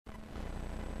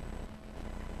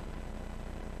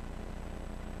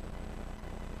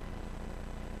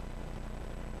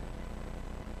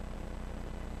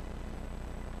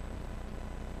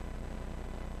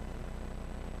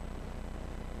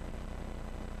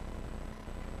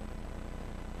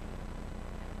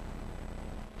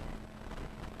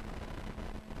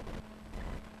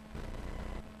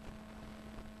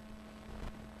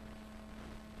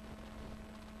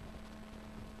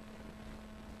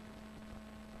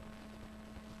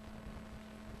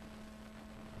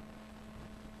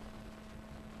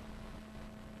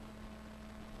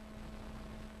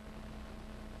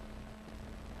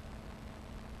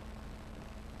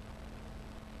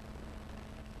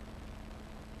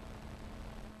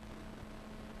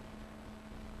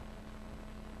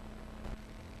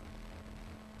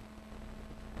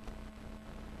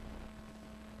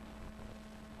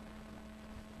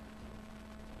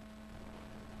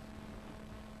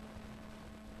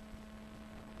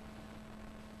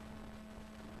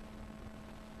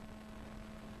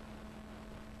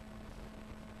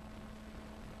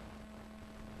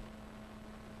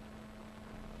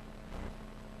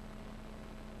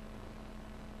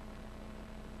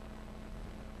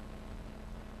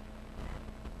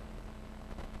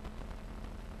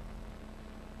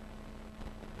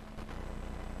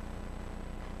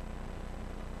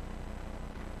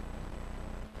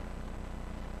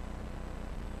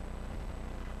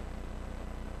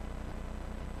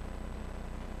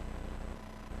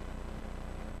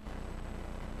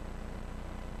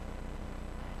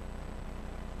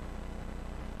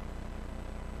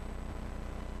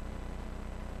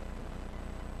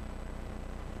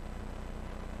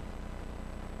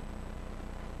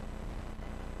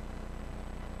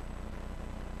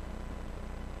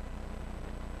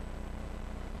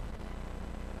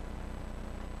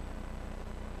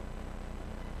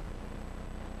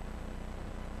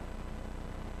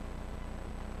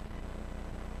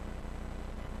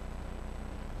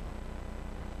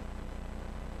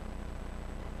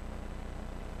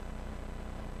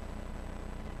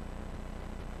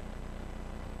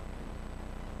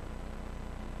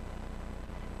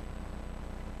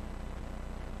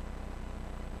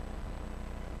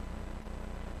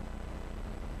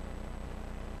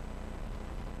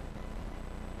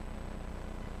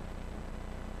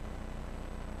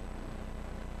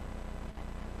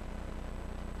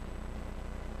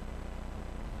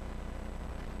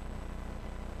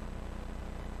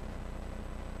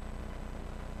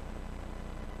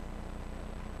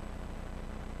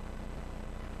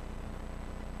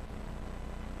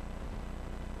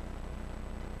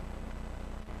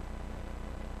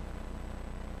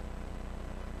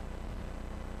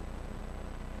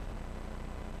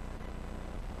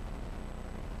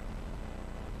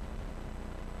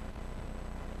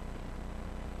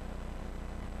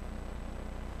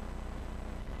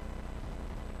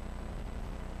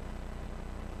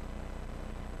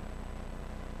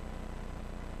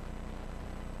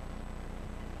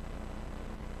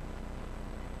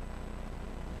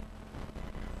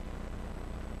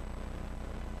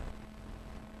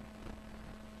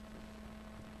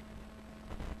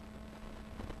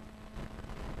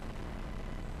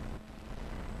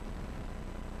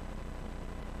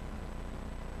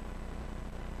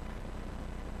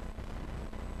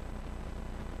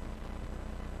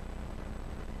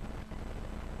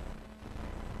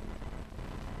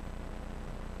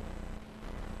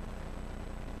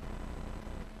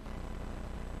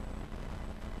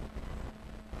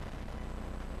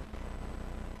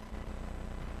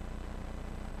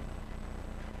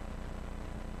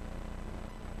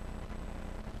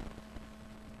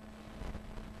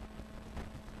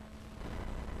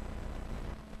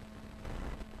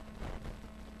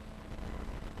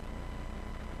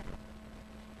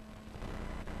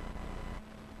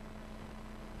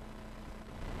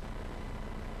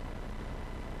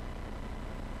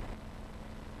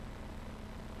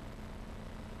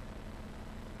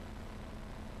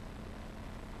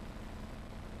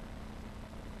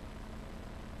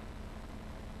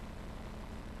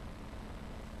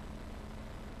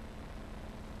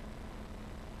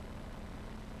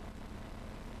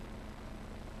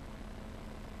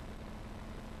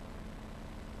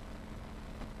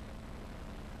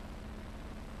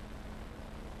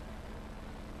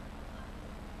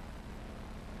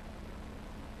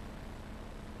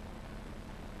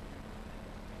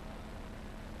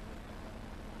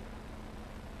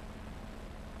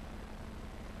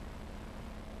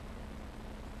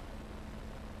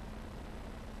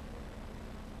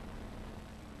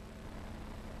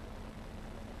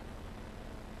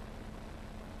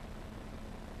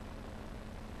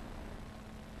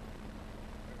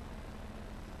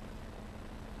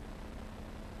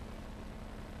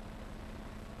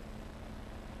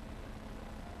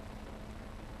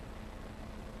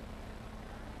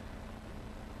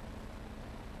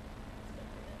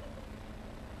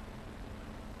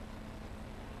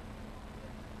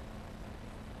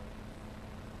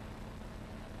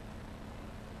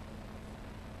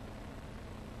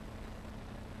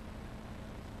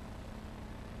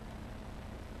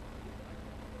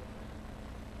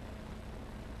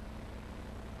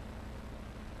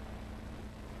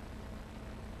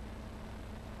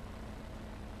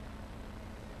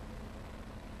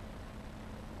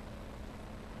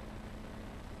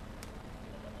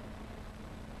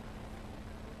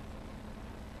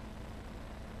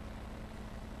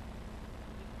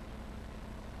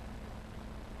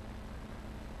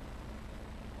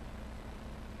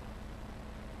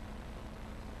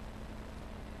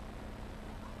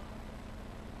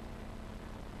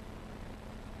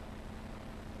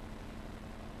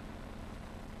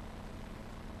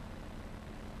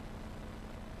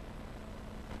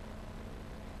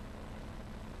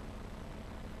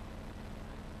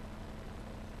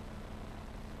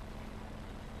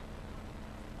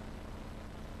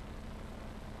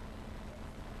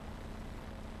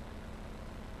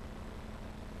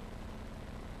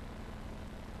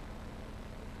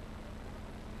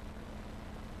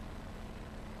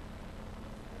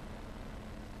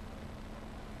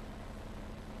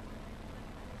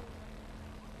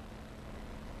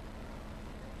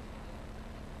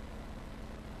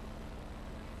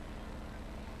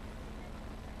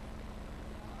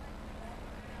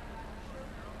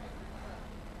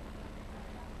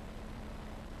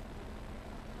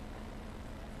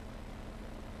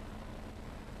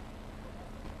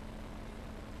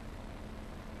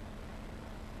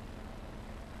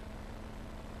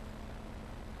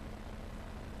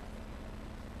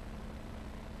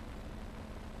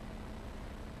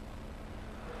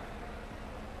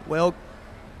Well,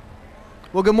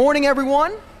 good morning,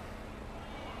 everyone.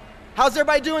 How's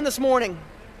everybody doing this morning?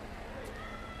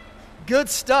 Good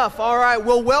stuff. All right.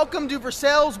 Well, welcome to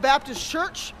Versailles Baptist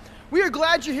Church. We are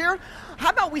glad you're here.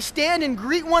 How about we stand and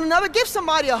greet one another? Give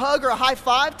somebody a hug or a high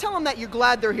five. Tell them that you're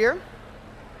glad they're here.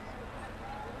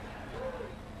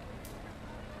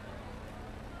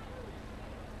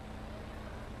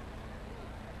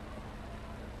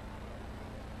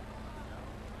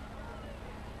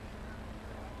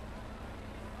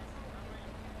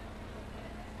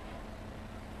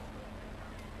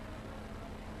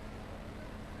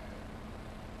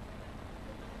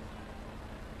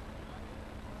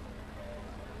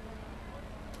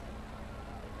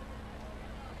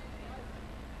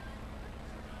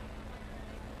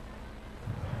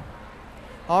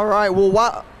 All right,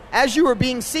 well, as you are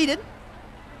being seated,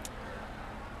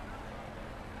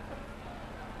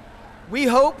 we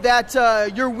hope that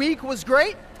your week was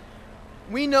great.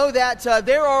 We know that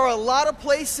there are a lot of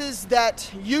places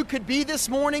that you could be this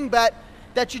morning, but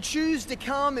that you choose to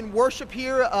come and worship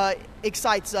here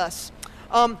excites us.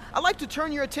 I'd like to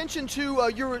turn your attention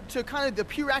to kind of the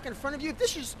pew rack in front of you. If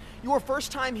this is your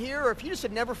first time here, or if you just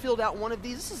have never filled out one of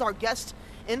these, this is our guest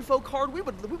info card. We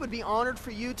would be honored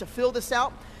for you to fill this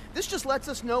out. This just lets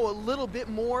us know a little bit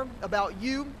more about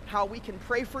you, how we can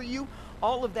pray for you,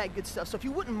 all of that good stuff. So if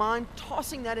you wouldn't mind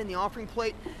tossing that in the offering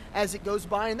plate as it goes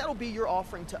by, and that'll be your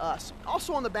offering to us.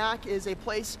 Also on the back is a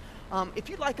place, if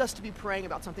you'd like us to be praying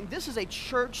about something, this is a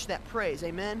church that prays,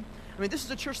 amen? I mean, this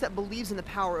is a church that believes in the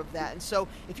power of that. And so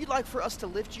if you'd like for us to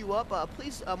lift you up,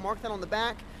 please mark that on the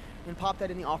back and pop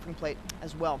that in the offering plate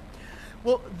as well.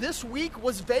 Well, this week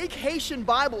was Vacation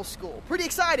Bible School. Pretty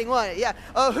exciting, wasn't it?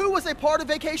 Yeah. Who was a part of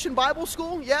Vacation Bible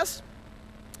School? Yes?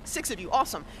 6 of you.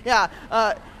 Awesome. Yeah.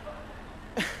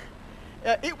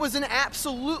 It was an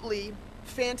absolutely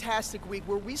fantastic week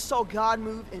where we saw God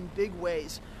move in big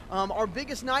ways. Our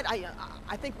biggest night,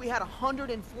 I think we had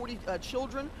 140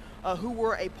 children who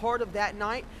were a part of that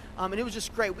night, and it was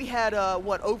just great. We had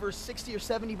over 60 or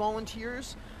 70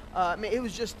 volunteers. It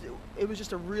was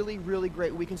just a really, really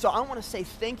great week. And so I want to say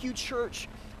thank you, church,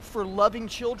 for loving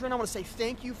children. I want to say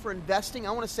thank you for investing.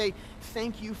 I want to say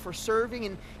thank you for serving.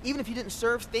 And even if you didn't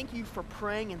serve, thank you for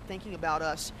praying and thinking about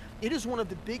us. It is one of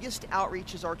the biggest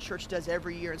outreaches our church does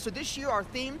every year. And so this year, our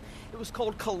theme, it was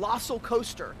called Colossal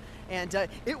Coaster. And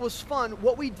it was fun.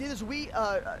 What we did is we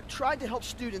tried to help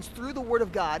students through the Word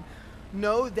of God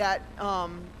know that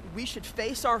we should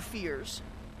face our fears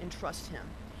and trust Him.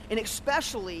 And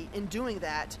especially in doing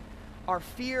that, our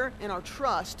fear and our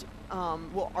trust,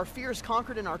 our fear is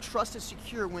conquered and our trust is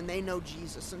secure when they know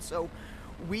Jesus. And so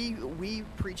we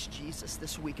preached Jesus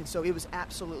this week, and so it was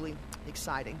absolutely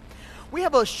exciting. We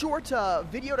have a short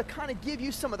video to kind of give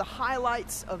you some of the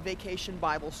highlights of Vacation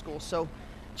Bible School. So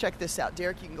check this out.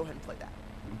 Derek, you can go ahead and play that.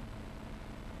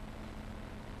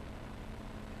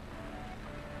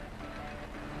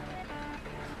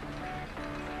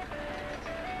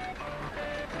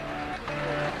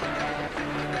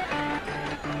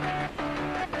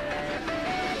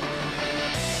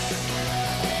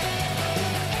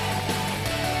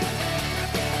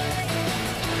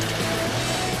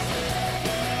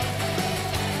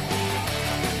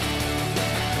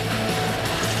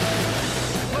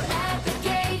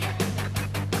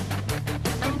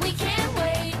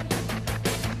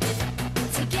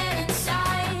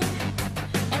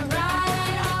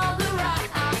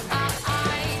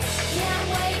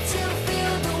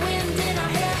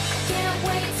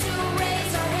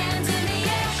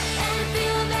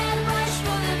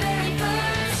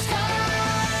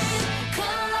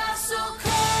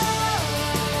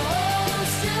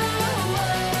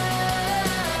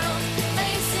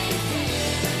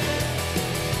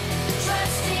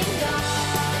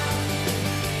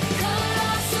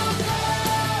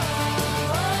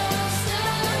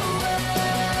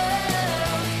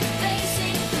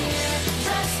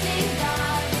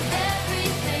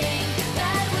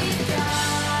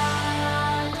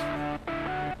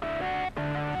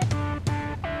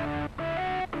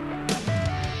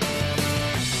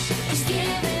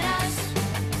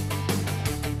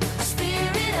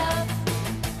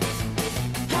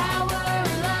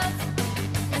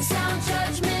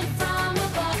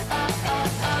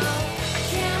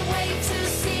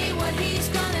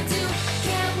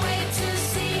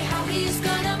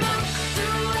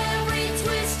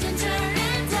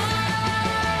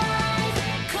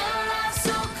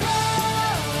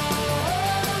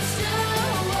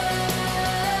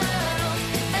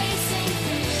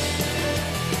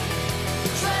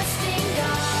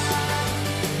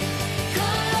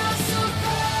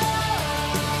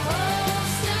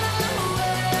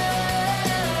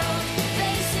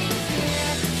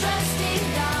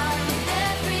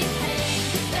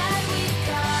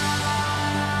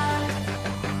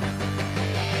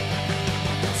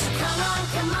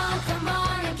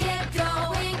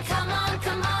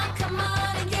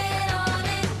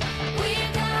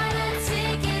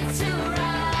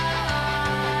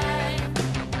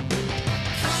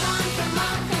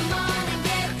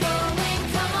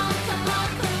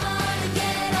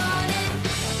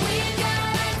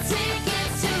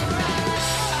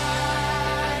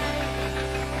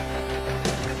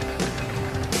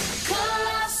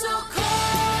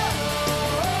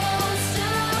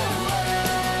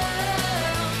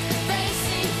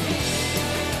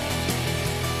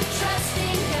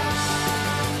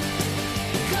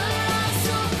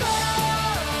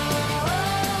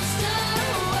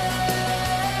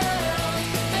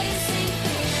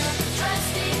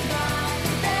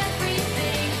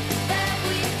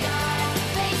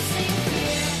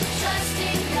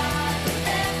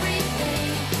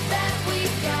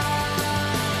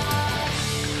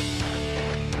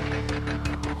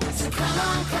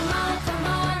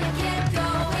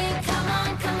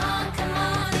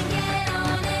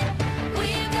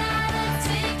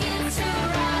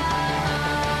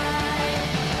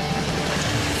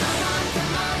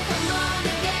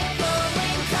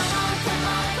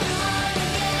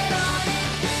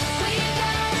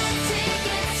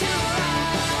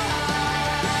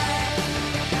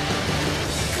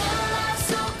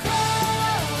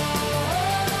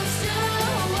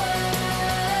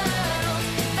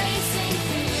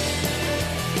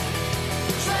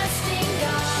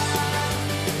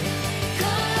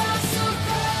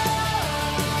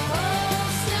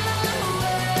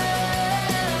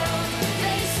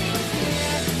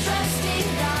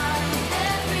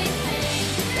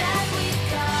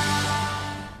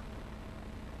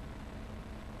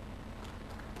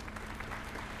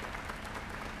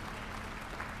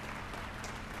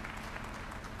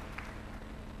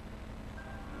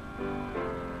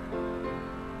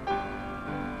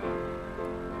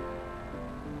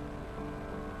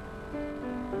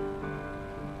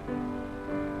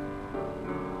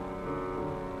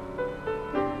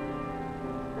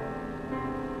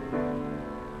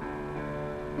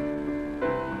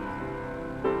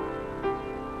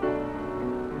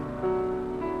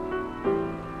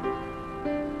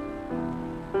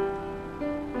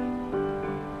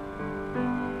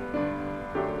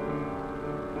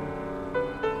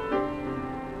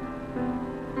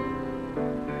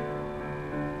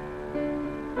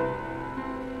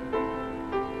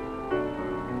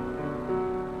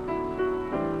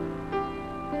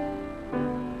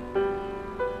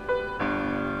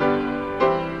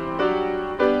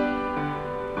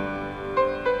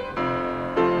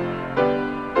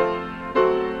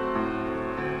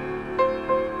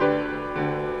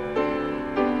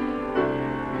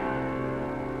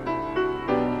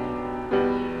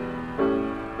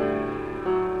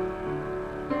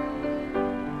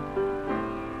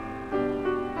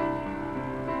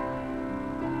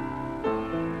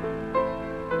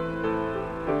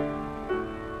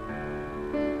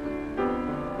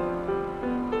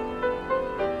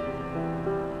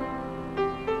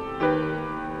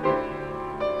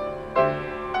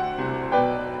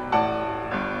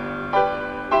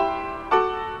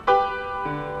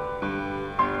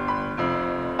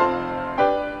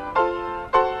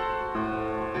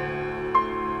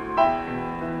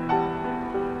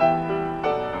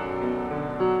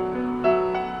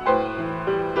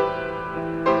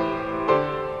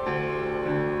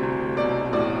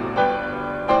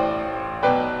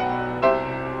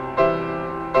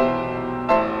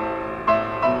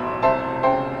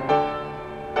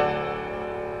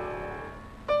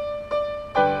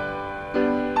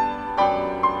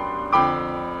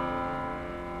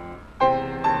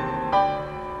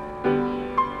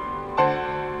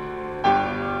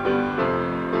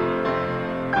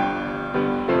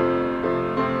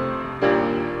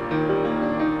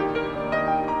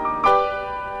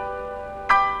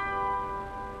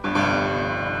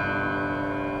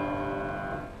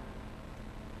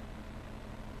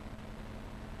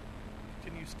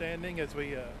 standing as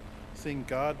we sing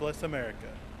God Bless America.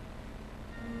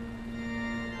 Thank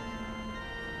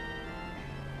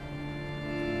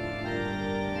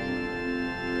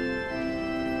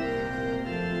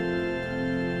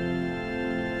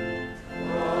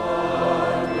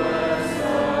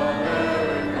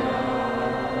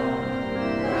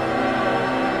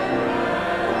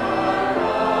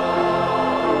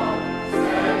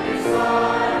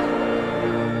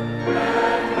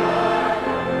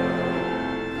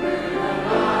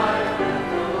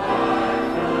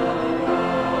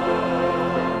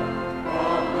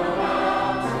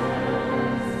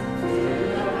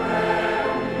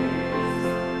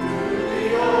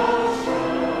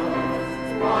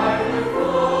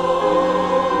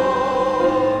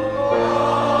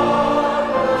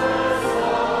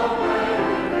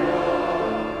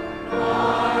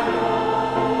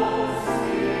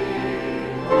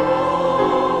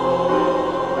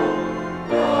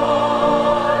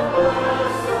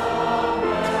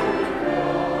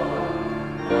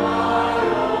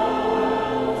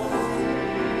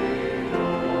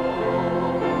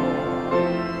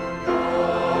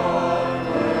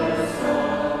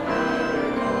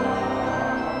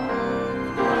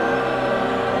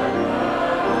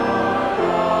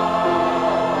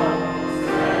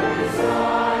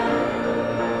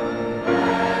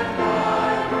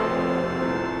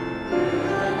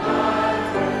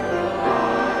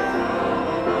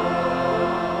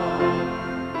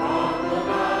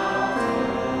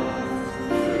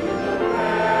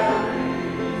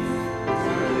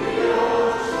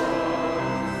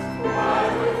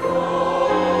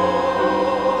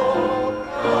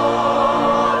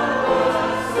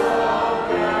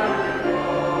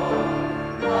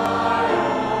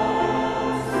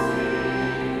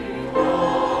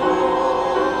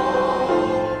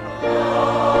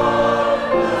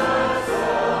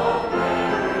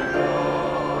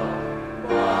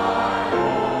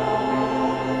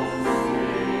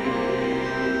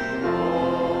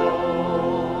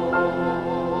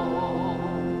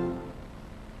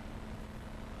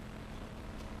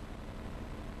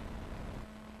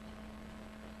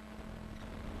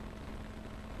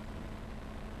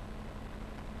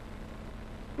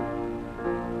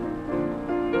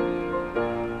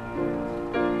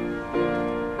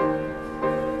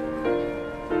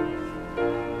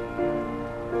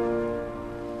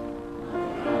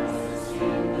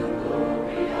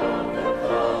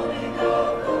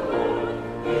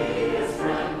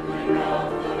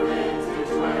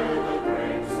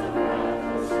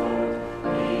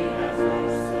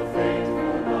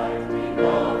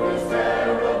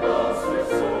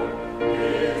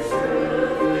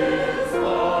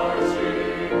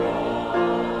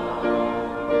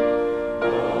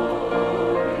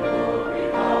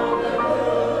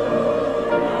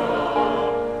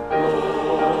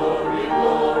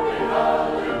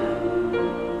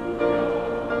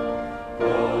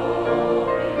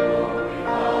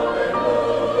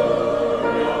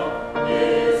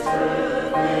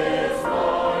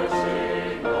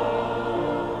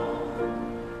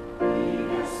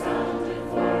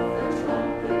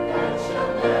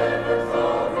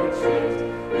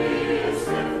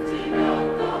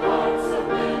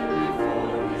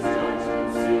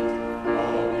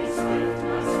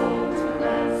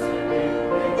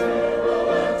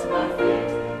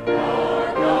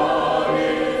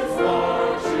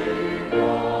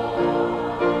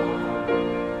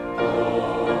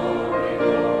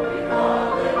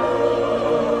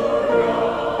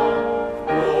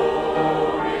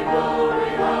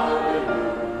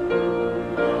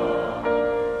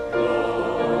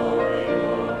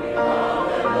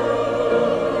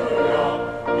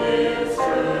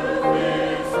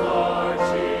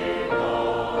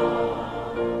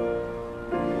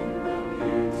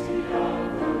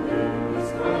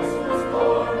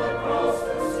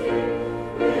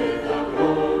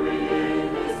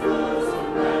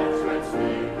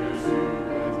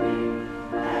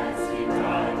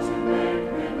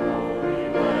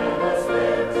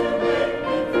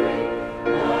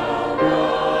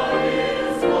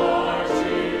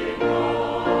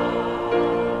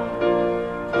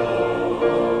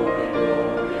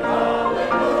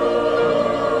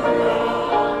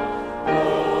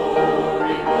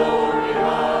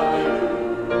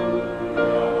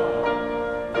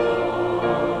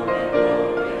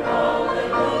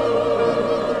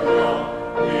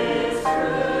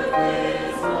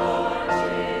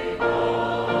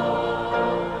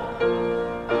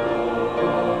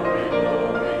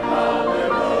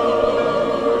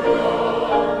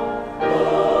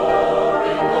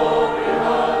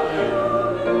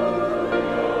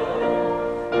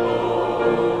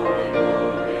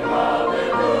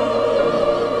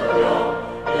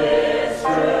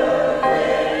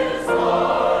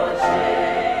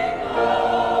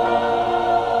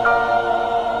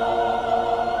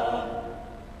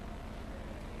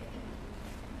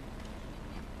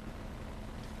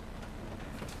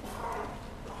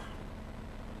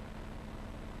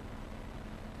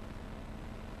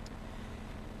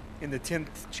In the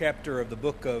 10th chapter of the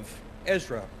book of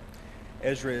Ezra,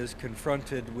 Ezra is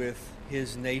confronted with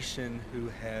his nation who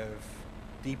have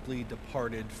deeply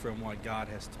departed from what God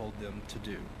has told them to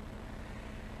do.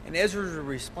 And Ezra's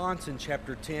response in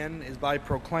chapter 10 is by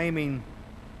proclaiming,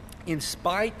 in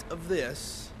spite of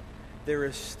this, there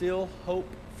is still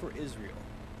hope for Israel.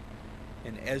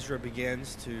 And Ezra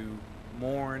begins to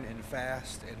mourn and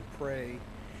fast and pray,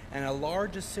 and a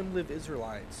large assembly of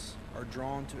Israelites are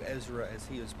drawn to Ezra as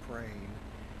he is praying,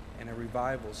 and a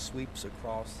revival sweeps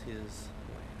across his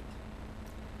land.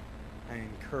 I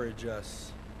encourage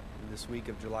us in this week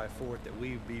of July 4th that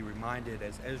we be reminded,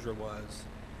 as Ezra was,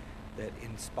 that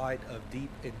in spite of deep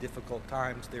and difficult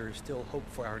times, there is still hope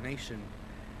for our nation,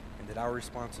 and that our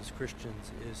response as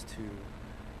Christians is to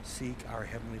seek our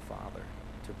Heavenly Father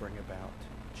to bring about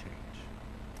change.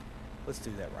 Let's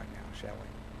do that right now, shall we?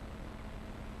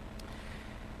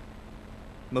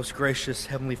 Most gracious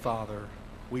Heavenly Father,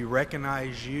 we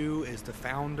recognize you as the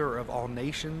founder of all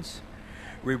nations.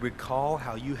 We recall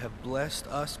how you have blessed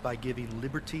us by giving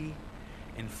liberty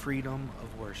and freedom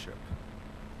of worship.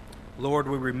 Lord,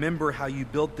 we remember how you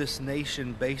built this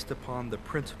nation based upon the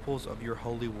principles of your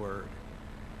holy word.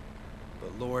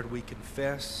 But Lord, we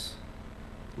confess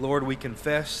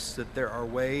that there are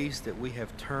ways that we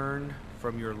have turned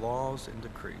from your laws and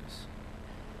decrees.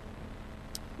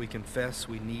 We confess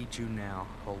we need you now,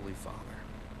 Holy Father.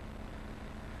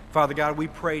 Father God, we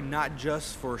pray not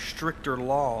just for stricter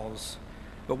laws,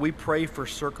 but we pray for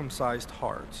circumcised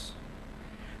hearts.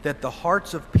 That the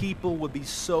hearts of people would be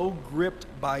so gripped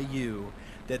by you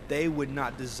that they would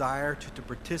not desire to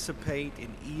participate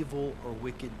in evil or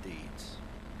wicked deeds.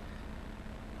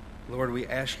 Lord, we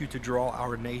ask you to draw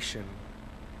our nation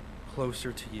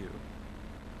closer to you.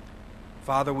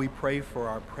 Father, we pray for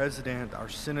our president, our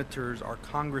senators, our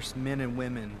congressmen and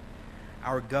women,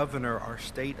 our governor, our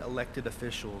state elected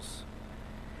officials,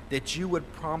 that you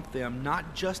would prompt them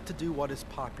not just to do what is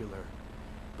popular,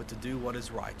 but to do what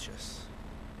is righteous.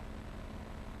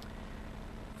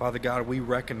 Father God, we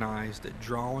recognize that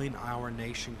drawing our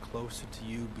nation closer to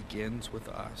you begins with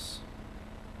us.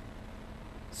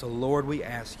 So Lord, we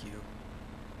ask you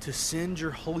to send your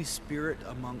Holy Spirit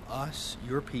among us,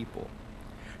 your people,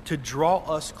 to draw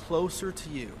us closer to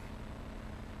you.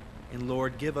 And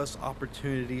Lord, give us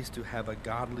opportunities to have a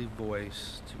godly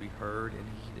voice to be heard and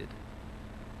heeded.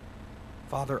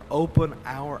 Father, open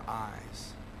our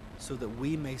eyes so that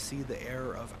we may see the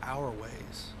error of our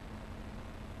ways.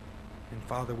 And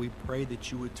Father, we pray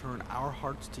that you would turn our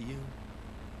hearts to you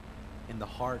and the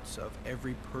hearts of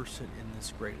every person in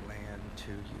this great land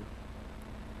to you.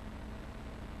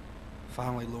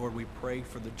 Finally, Lord, we pray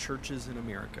for the churches in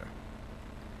America,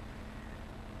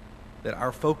 that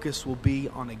our focus will be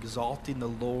on exalting the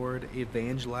Lord,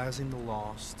 evangelizing the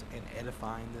lost, and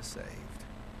edifying the saved.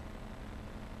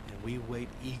 And we wait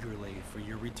eagerly for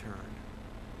your return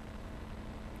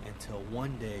until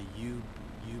one day you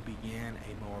begin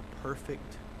a more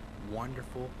perfect,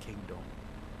 wonderful kingdom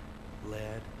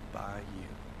led by you.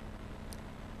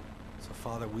 So,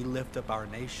 Father, we lift up our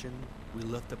nation, we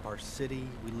lift up our city,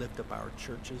 we lift up our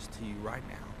churches to you right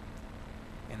now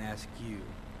and ask you,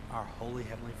 our holy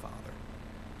Heavenly Father,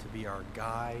 to be our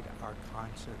guide, our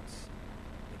conscience,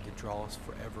 and to draw us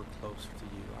forever closer to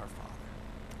you, our Father.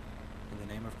 In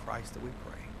the name of Christ that we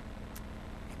pray.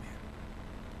 Amen.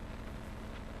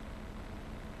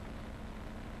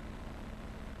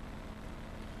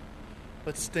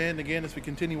 Let's stand again as we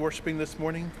continue worshiping this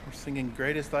morning. We're singing,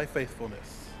 "Great is Thy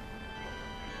Faithfulness."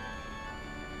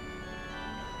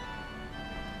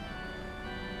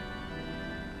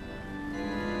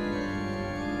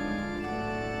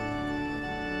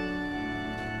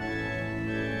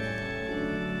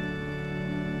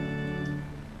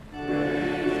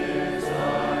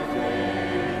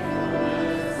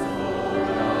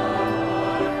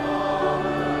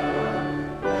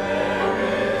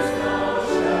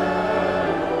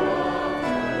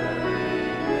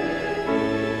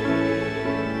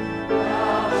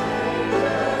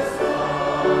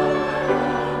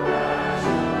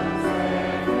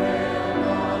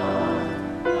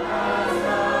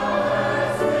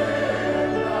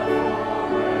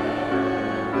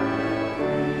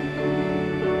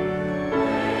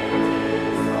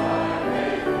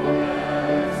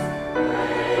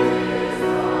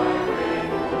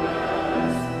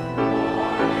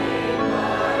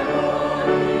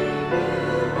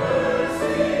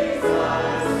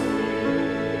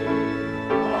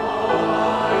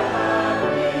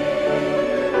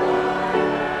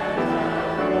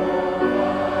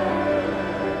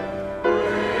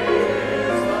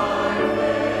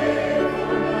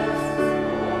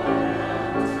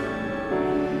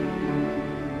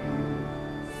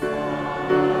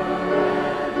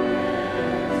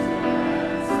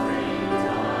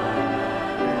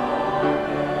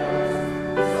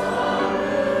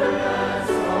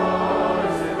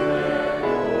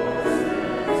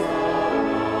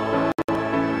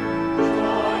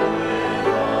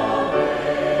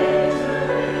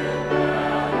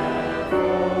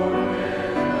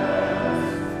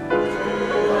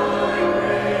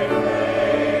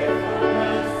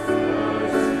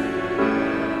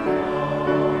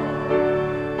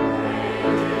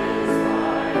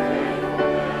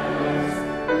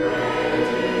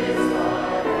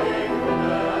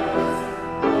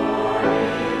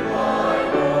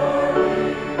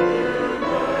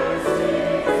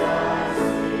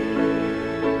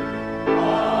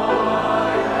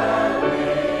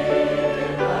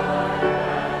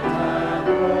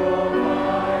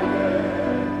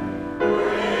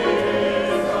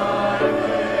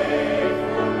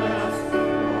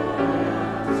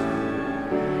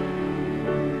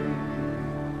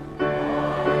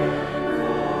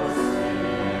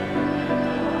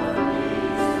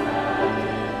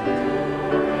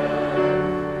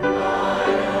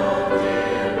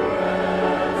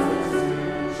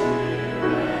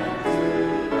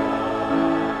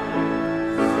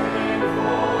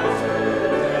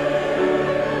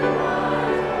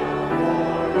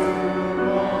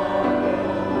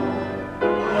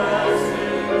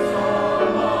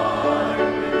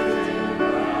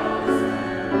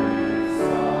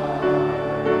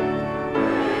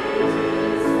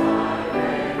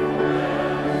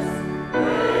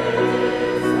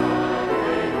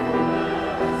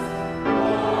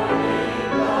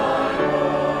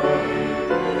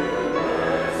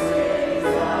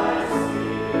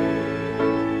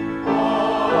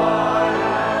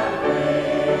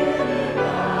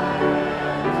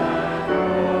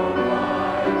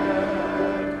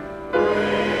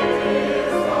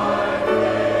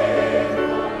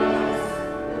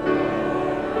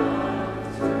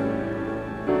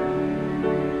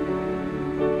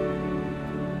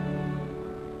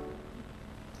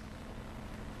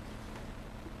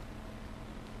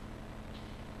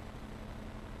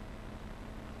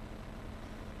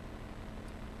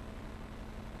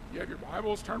 have your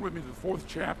Bibles, turn with me to the 4th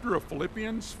chapter of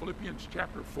Philippians, Philippians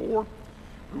chapter 4.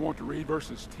 We want to read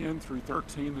verses 10 through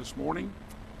 13 this morning.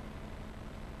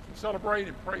 To celebrate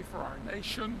and pray for our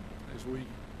nation as we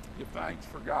give thanks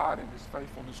for God and His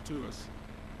faithfulness to us.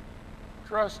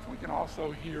 Trust we can also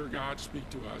hear God speak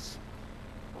to us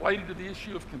related to the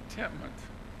issue of contentment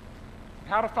and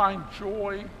how to find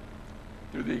joy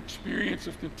through the experience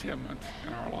of contentment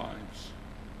in our lives.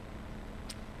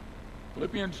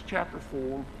 Philippians chapter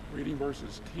 4, reading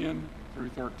verses 10 through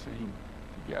 13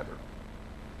 together.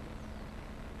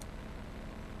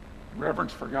 In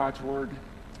reverence for God's word,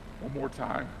 one more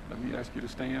time, let me ask you to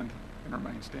stand and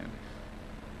remain standing.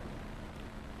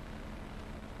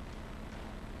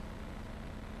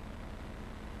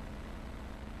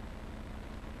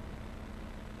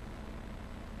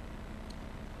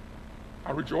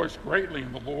 I rejoice greatly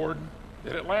in the Lord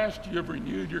that at last you have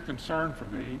renewed your concern for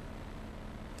me.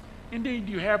 Indeed,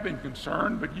 you have been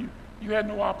concerned, but you had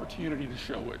no opportunity to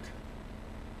show it.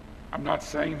 I'm not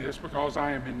saying this because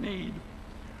I am in need,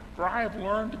 for I have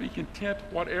learned to be content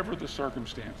whatever the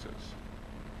circumstances.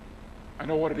 I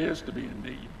know what it is to be in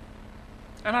need,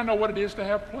 and I know what it is to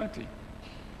have plenty.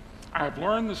 I have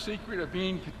learned the secret of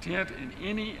being content in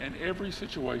any and every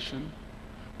situation,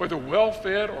 whether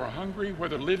well-fed or hungry,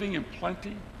 whether living in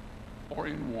plenty or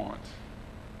in want.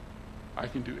 I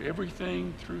can do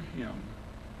everything through Him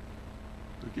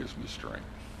who gives me strength.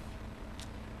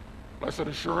 Blessed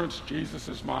assurance, Jesus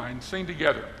is mine. Sing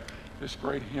together this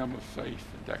great hymn of faith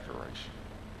and declaration.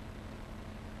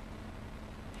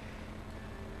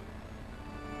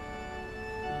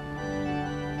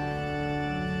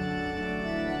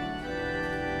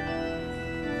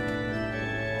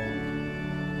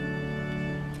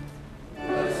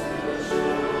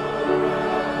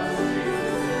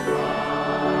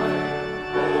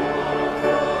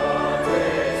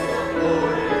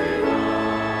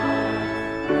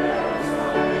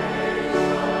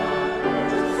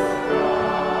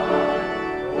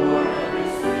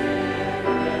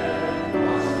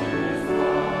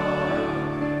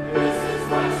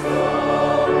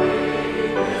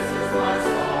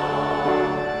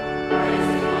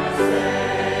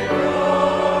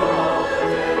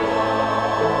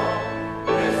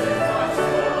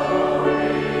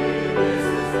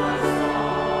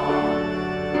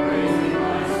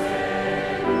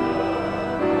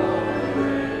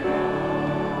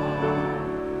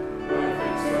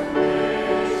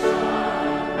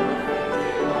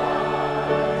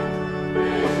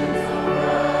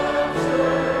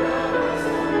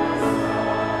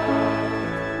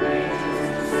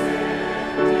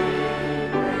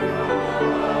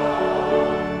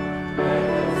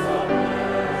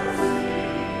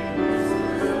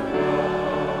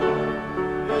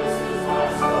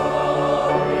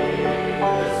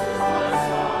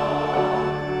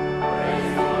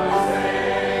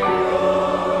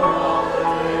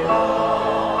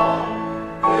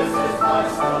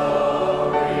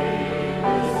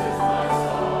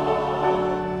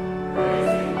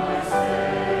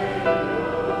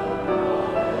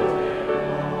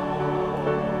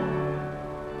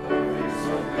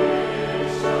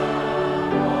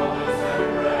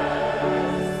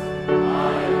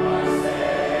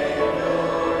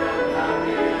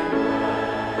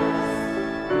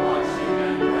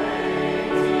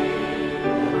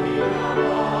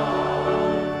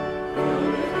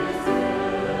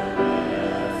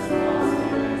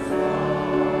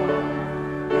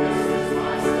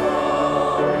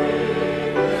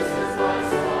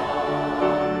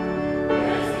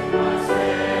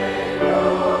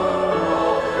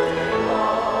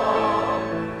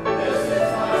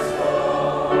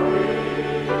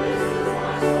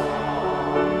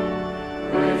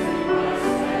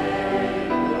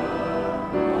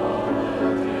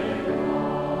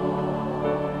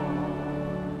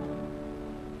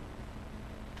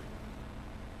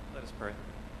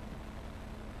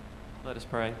 Let us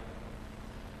pray.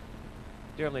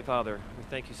 Dear Heavenly Father, we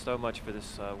thank you so much for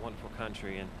this wonderful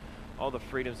country and all the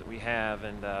freedoms that we have,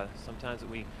 and sometimes that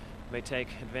we may take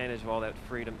advantage of all that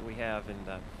freedom that we have,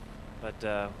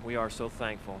 but we are so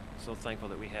thankful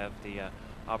that we have the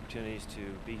opportunities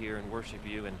to be here and worship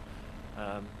you, and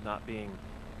not being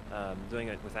doing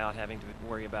it without having to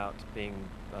worry about being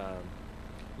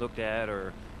looked at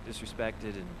or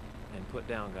disrespected and put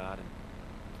down, God.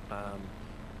 And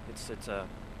it's a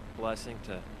blessing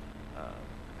to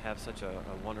have such a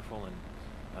wonderful and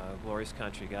glorious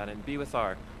country, God, and be with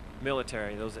our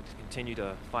military, those that continue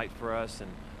to fight for us and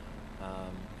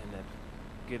that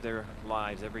give their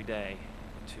lives every day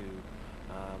to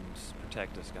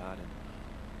protect us, God. And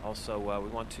also we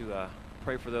want to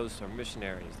pray for those who are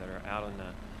missionaries that are out in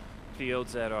the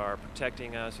fields that are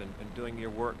protecting us and doing your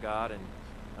work, God,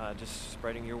 and just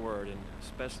spreading your word. And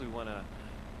especially want to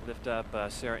lift up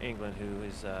Sarah England, who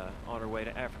is on her way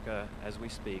to Africa as we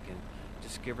speak, and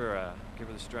just give her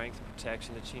the strength and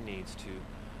protection that she needs to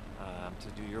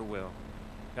do your will.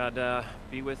 God,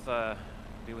 be with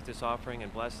this offering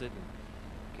and bless it,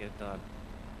 and get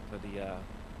for the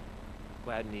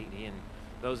glad and needy, and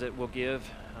those that will give,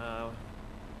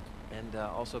 and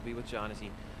also be with John as he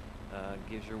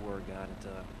gives your word, God.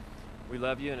 And, we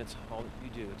love you, and it's all that you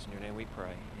do. It's in your name we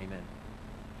pray. Amen.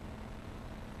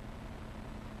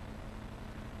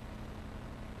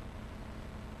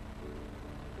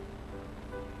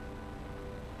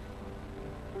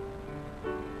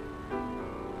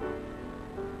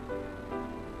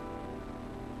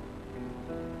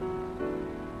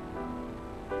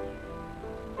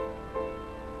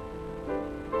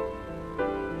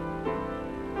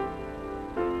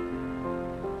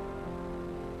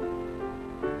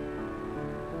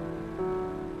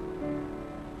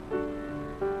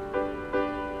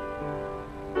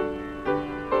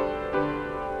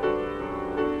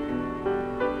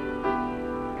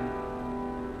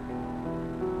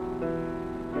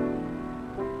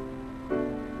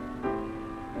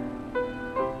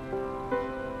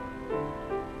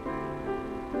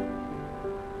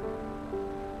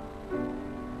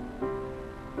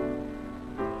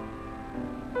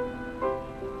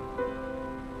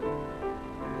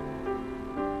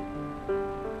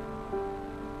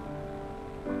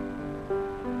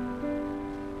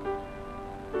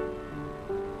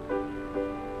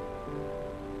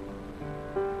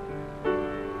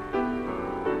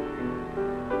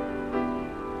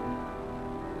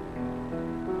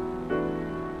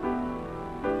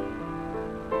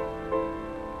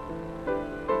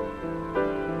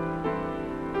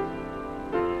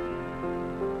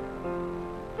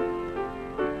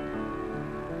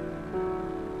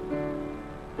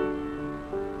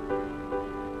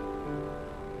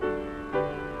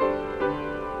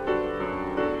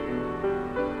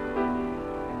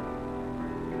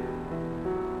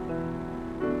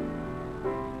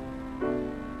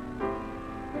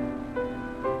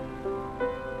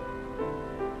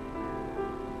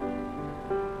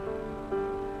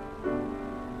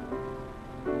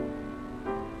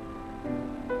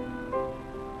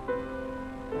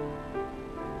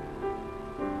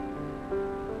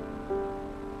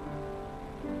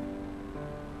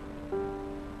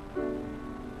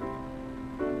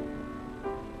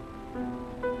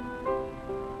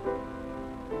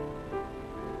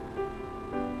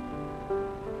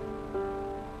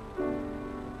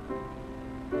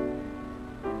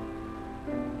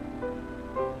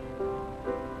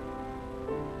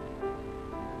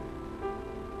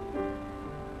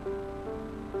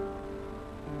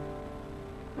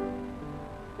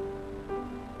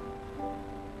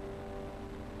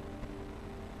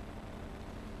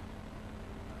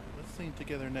 Sing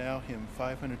together now hymn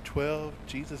 512,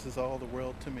 Jesus is all the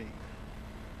world to me.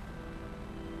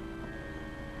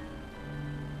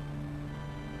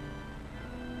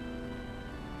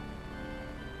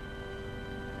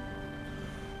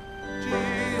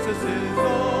 Jesus is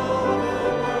all the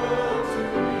world to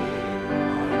me,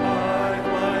 my life,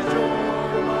 my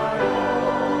joy, my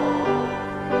all.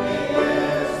 He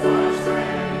is my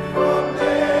strength from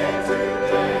day to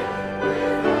day,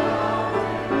 without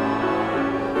him I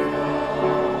will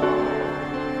fall.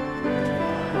 I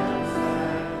am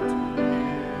sad.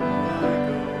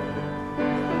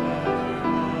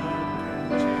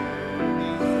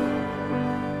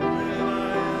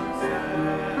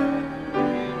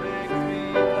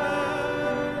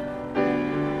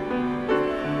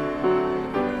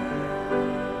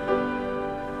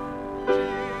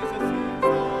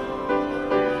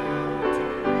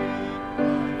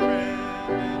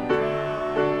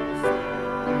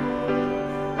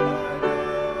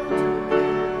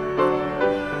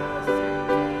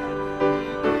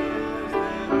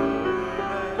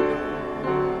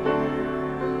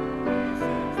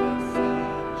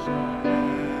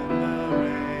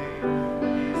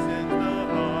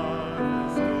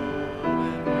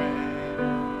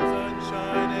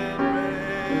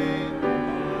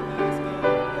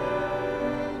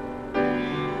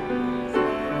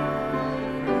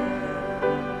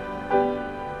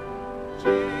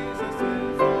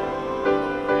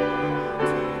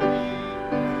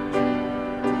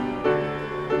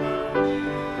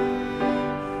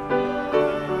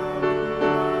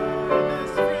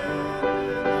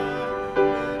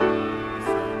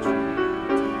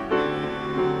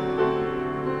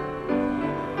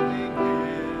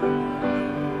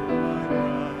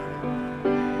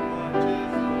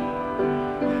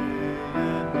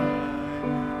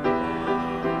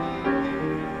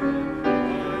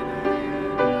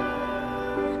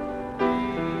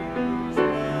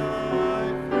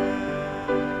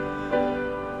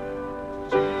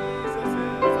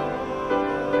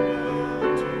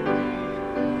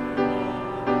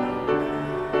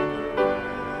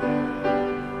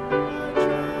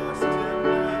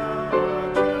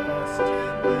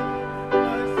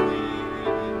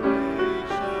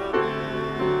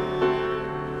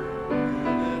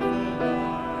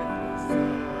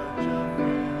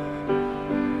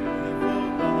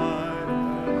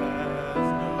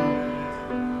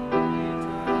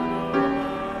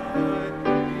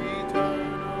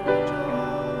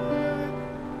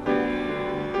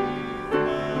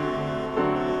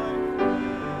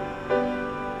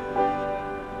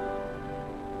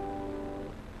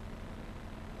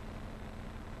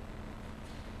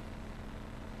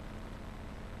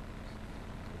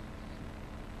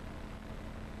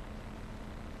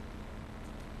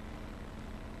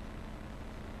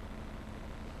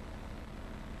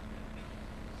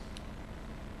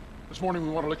 This morning we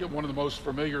want to look at one of the most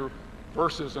familiar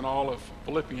verses in all of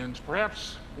Philippians,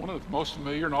 perhaps one of the most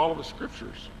familiar in all of the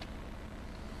scriptures.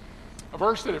 A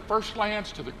verse that at first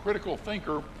glance to the critical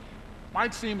thinker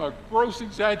might seem a gross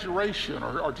exaggeration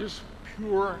or just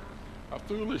pure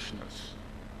foolishness.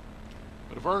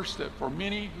 But a verse that for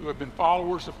many who have been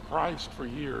followers of Christ for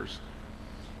years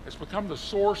has become the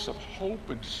source of hope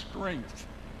and strength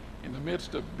in the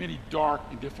midst of many dark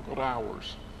and difficult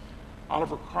hours.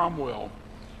 Oliver Cromwell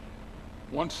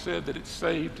once said that it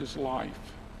saved his life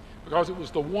because it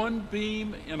was the one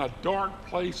beam in a dark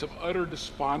place of utter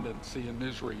despondency and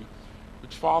misery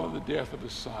which followed the death of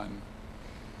his son.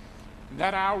 In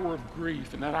that hour of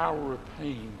grief, in that hour of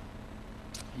pain,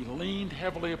 he leaned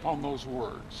heavily upon those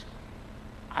words,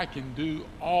 I can do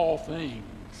all things.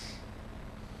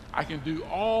 I can do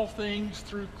all things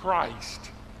through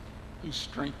Christ who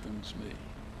strengthens me.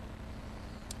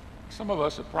 Some of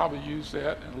us have probably used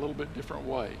that in a little bit different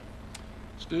way.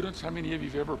 Students, how many of you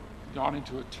have ever gone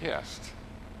into a test?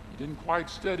 You didn't quite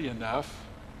study enough,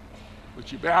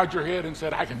 but you bowed your head and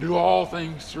said, I can do all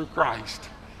things through Christ.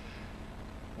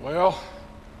 Well,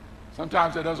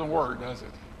 sometimes that doesn't work, does it?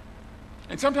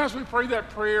 And sometimes we pray that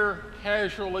prayer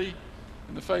casually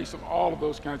in the face of all of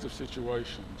those kinds of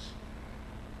situations.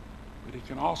 But it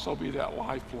can also be that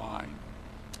lifeline.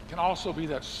 It can also be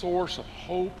that source of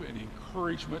hope and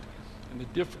encouragement in the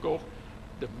difficult,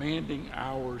 demanding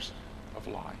hours of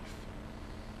life.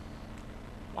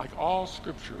 Like all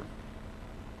Scripture,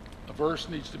 a verse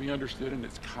needs to be understood in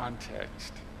its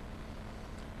context.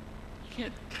 You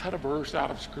can't cut a verse out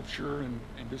of Scripture and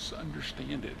just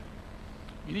understand it.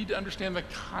 You need to understand the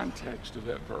context of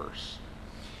that verse.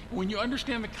 When you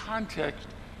understand the context,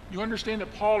 you understand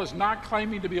that Paul is not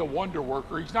claiming to be a wonder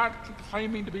worker. He's not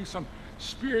claiming to be some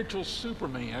spiritual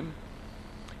Superman.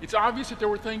 It's obvious that there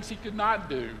were things he could not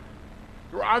do.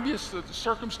 There were obvious the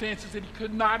circumstances that he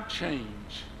could not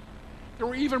change. There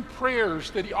were even prayers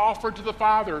that he offered to the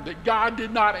Father that God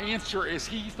did not answer as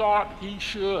he thought he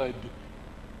should.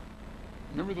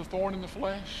 Remember the thorn in the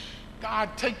flesh? God,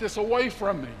 take this away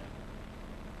from me.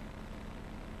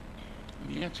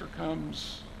 And the answer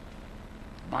comes,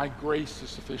 my grace is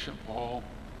sufficient, Paul.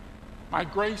 My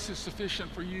grace is sufficient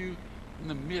for you in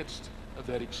the midst of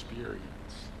that experience.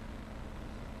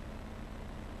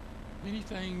 Many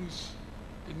things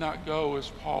did not go as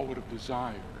Paul would have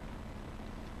desired.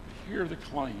 But hear the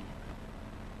claim.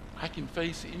 I can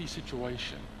face any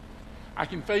situation. I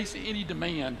can face any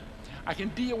demand. I can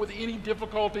deal with any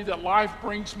difficulty that life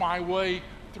brings my way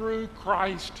through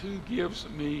Christ who gives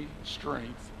me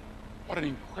strength. What an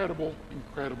incredible,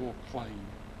 incredible claim.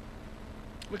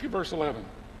 Look at verse 11.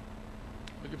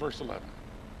 Look at verse 11.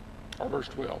 Or verse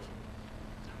 12.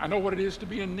 I know what it is to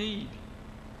be in need.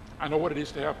 I know what it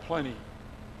is to have plenty.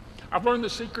 I've learned the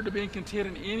secret of being content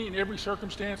in any and every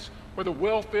circumstance, whether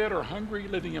well-fed or hungry,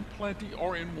 living in plenty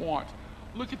or in want.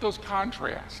 Look at those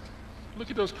contrasts. Look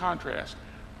at those contrasts.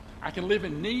 I can live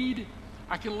in need.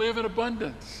 I can live in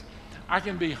abundance. I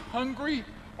can be hungry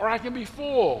or I can be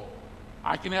full.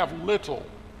 I can have little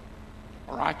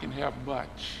or I can have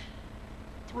much.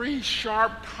 Three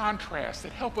sharp contrasts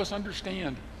that help us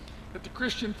understand that the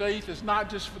Christian faith is not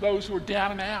just for those who are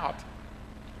down and out,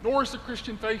 nor is the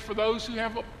Christian faith for those who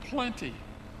have plenty.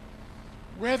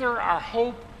 Rather, our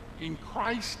hope in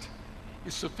Christ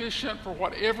is sufficient for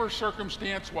whatever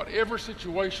circumstance, whatever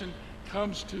situation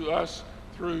comes to us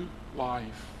through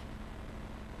life.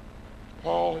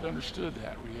 Paul had understood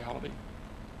that reality.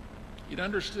 He'd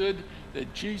understood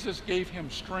that Jesus gave him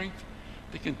strength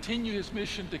to continue his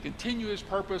mission, to continue his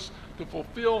purpose, to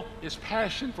fulfill his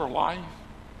passion for life.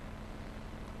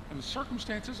 And the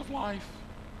circumstances of life,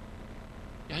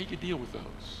 yeah, he could deal with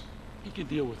those. He could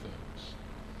deal with those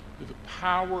through the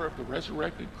power of the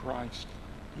resurrected Christ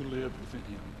who lived within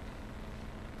him.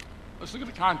 Let's look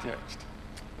at the context.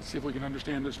 Let's see if we can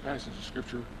understand this passage of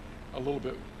Scripture a little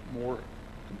bit more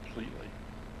completely.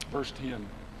 Verse 10.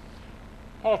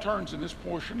 Paul turns in this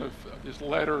portion of this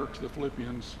letter to the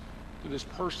Philippians to this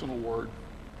personal word.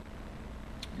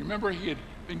 You remember he had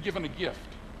been given a gift.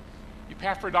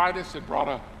 Epaphroditus had brought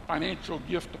a financial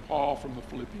gift to Paul from the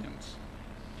Philippians.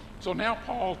 So now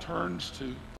Paul turns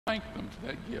to thank them for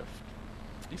that gift.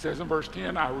 He says in verse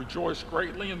 10, I rejoice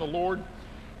greatly in the Lord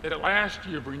that at last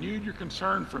you have renewed your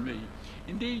concern for me.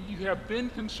 Indeed, you have been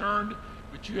concerned,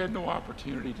 but you had no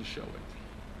opportunity to show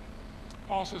it.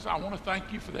 Paul says, I want to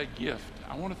thank you for that gift.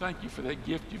 I want to thank you for that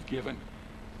gift you've given.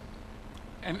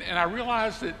 And I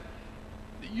realize that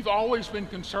you've always been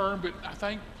concerned, but I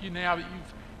thank you now that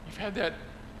you've had that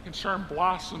concern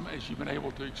blossom as you've been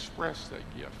able to express that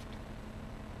gift.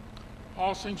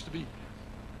 Paul seems to be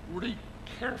really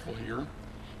careful here.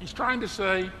 He's trying to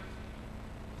say,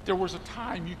 there was a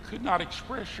time you could not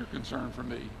express your concern for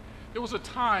me. There was a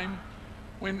time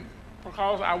when,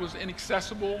 because I was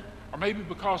inaccessible, or maybe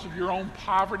because of your own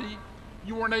poverty,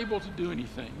 you weren't able to do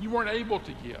anything. You weren't able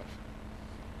to give.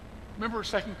 Remember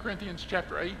 2 Corinthians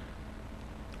chapter 8?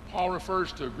 Paul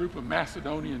refers to a group of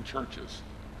Macedonian churches.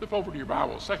 Flip over to your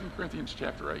Bible, 2 Corinthians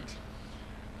chapter 8.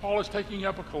 Paul is taking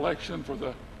up a collection for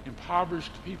the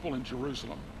impoverished people in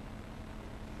Jerusalem.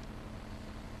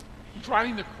 He's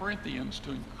writing the Corinthians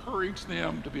to encourage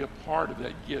them to be a part of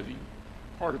that giving,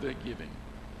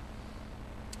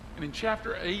 And in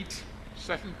chapter 8,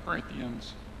 2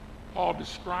 Corinthians, Paul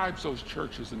describes those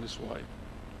churches in this way.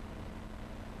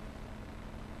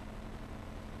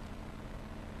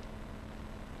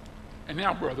 And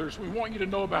now, brothers, we want you to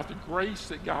know about the grace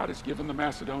that God has given the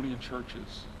Macedonian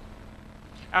churches.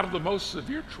 Out of the most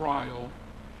severe trial,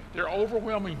 their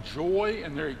overwhelming joy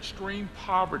and their extreme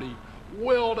poverty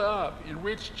welled up in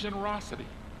rich generosity.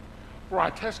 For I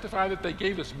testify that they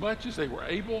gave as much as they were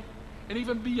able, and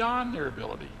even beyond their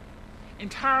ability.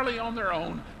 Entirely on their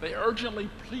own, they urgently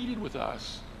pleaded with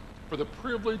us for the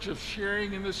privilege of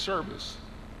sharing in this service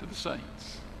to the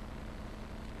saints.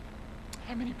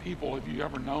 How many people have you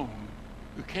ever known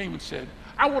who came and said,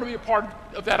 I want to be a part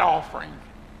of that offering.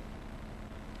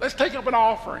 Let's take up an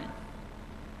offering.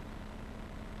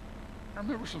 I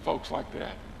remember some folks like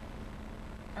that.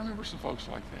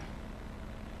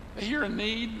 They hear a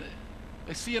need,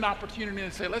 they see an opportunity,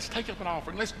 and they say, let's take up an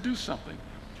offering, let's do something.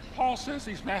 Paul says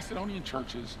these Macedonian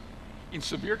churches, in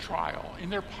severe trial, in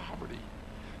their poverty,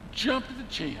 jumped at the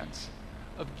chance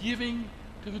of giving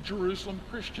to the Jerusalem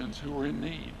Christians who were in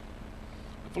need.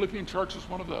 The Philippian church was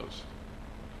one of those.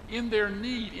 In their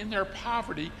need, in their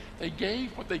poverty, they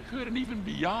gave what they could and even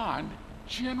beyond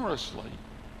generously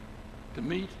to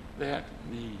meet that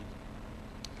need.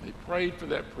 They prayed for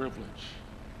that privilege.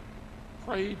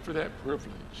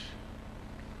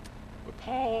 But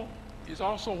Paul is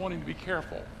also wanting to be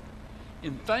careful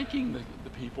in thanking the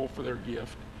people for their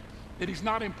gift, that he's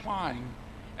not implying,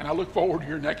 and I look forward to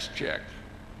your next check.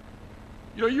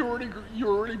 You know, you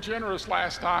were really generous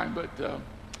last time, but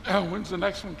when's the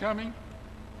next one coming?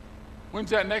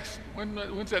 When's that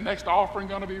next offering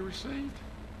going to be received?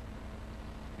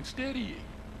 Instead, he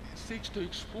seeks to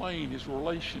explain his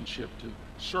relationship to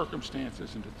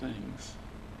circumstances and to things.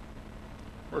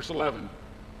 Verse 11,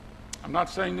 I'm not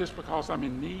saying this because I'm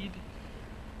in need,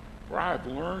 for I have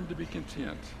learned to be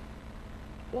content,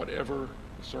 whatever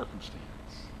the circumstance.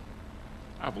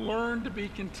 I've learned to be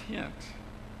content,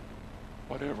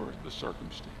 whatever the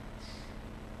circumstance.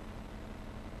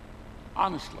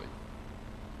 Honestly,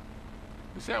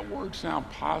 does that word sound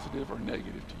positive or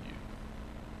negative to you?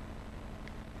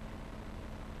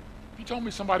 If you told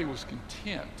me somebody was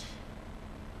content,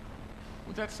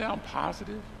 would that sound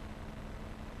positive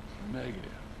or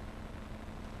negative?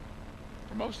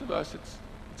 For most of us,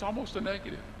 it's almost a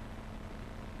negative.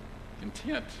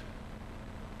 Content.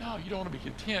 No, you don't want to be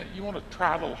content. You want to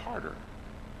try a little harder.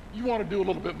 You want to do a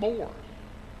little bit more.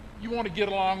 You want to get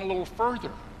along a little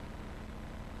further.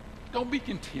 Don't be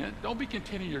content. Don't be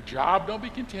content in your job. Don't be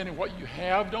content in what you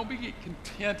have. Don't be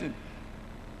content in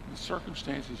the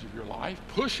circumstances of your life.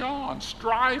 Push on.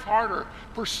 Strive harder.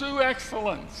 Pursue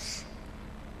excellence.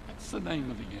 That's the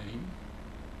name of the game.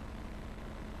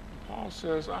 Paul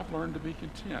says, I've learned to be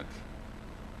content.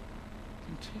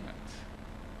 Content.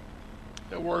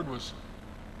 That word was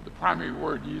the primary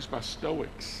word used by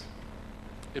Stoics.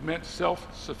 It meant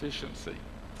self-sufficiency.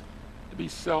 To be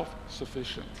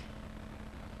self-sufficient.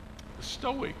 The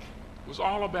Stoic was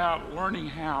all about learning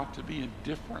how to be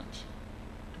indifferent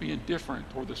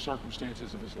toward the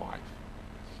circumstances of his life.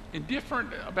 Indifferent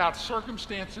about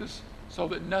circumstances so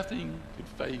that nothing could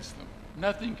faze them,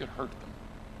 nothing could hurt them.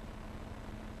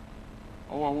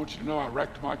 Oh, I want you to know I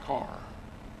wrecked my car.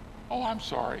 Oh, I'm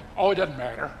sorry. Oh, it doesn't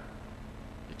matter.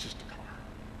 It's just a car.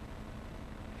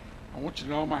 I want you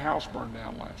to know my house burned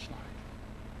down last night.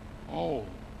 Oh,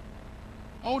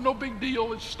 no big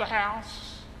deal. It's just a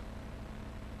house.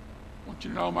 I want you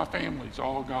to know my family's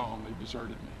all gone. They deserted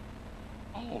me.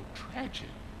 Oh, tragic.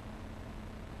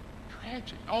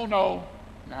 Oh, no.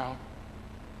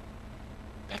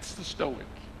 That's the Stoic.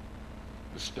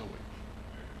 The Stoic.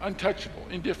 Untouchable,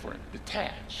 indifferent,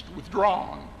 detached,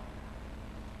 withdrawn.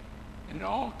 And it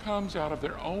all comes out of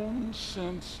their own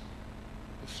sense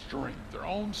of strength, their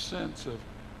own sense of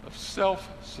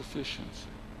self-sufficiency.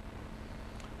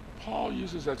 Paul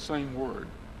uses that same word,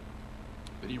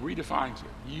 but he redefines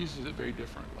it. He uses it very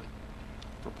differently.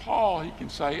 For Paul, he can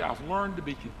say, I've learned to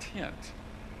be content.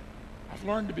 I've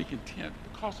learned to be content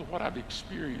because of what I've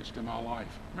experienced in my life.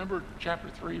 Remember chapter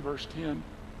 3, verse 10?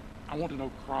 I want to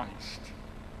know Christ,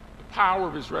 the power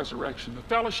of his resurrection, the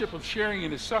fellowship of sharing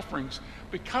in his sufferings,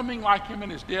 becoming like him in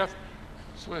his death,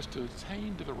 so as to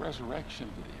attain to the resurrection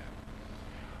of the dead.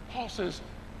 Paul says,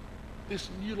 this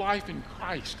new life in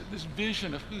Christ, this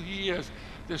vision of who he is,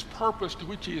 this purpose to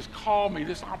which he has called me,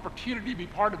 this opportunity to be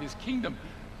part of his kingdom,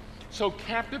 so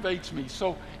captivates me,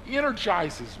 so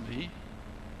energizes me,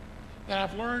 that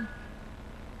I've learned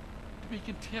to be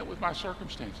content with my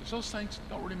circumstances. Those things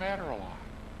don't really matter a lot.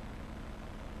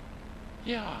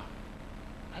 Yeah,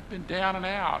 I've been down and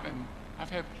out, and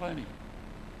I've had plenty.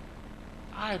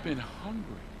 I have been hungry.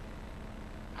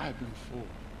 I have been full.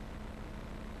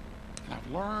 And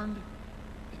I've learned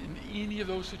that in any of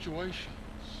those situations,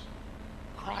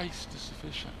 Christ is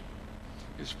sufficient.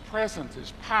 His presence,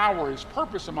 his power, his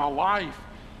purpose in my life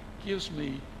gives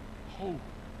me hope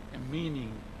and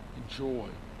meaning and joy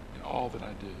in all that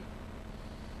I do.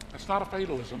 That's not a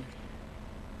fatalism.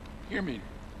 Hear me.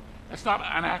 That's not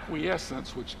an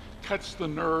acquiescence which cuts the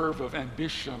nerve of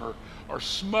ambition or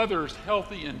smothers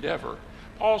healthy endeavor.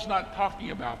 Paul's not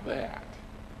talking about that.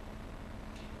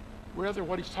 Rather,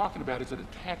 what he's talking about is a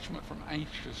detachment from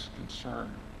anxious concern.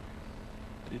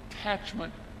 A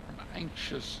detachment from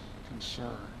anxious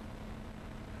concern.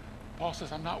 Paul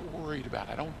says, I'm not worried about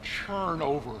it. I don't churn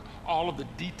over all of the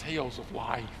details of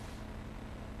life.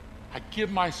 I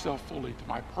give myself fully to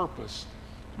my purpose,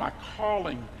 to my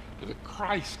calling, to the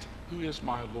Christ who is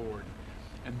my Lord.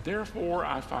 And therefore,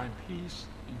 I find peace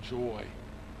and joy.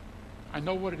 I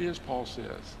know what it is, Paul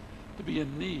says, to be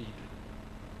in need.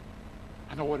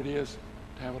 I know what it is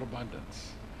to have an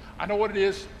abundance. I know what it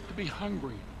is to be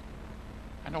hungry.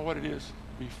 I know what it is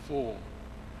to be full.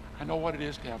 I know what it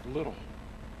is to have little.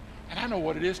 And I know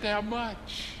what it is to have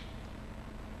much.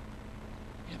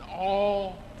 In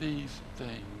all these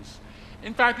things,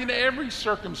 in fact, in every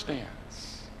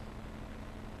circumstance,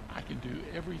 I can do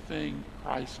everything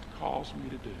Christ calls me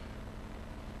to do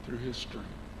through his strength.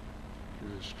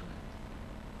 Through his strength.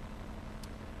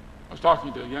 I was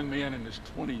talking to a young man in his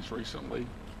 20s recently.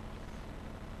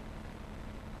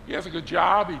 He has a good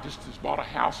job. He just has bought a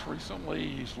house recently.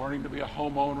 He's learning to be a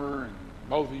homeowner and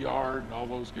mow the yard and all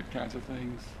those good kinds of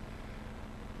things.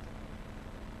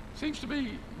 Seems to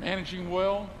be managing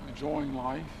well, enjoying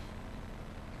life.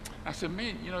 I said,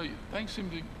 man, things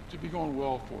seem to be going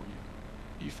well for you.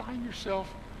 Do you find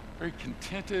yourself very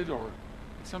contented, or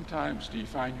sometimes do you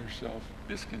find yourself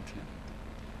discontented?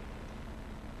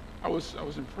 I was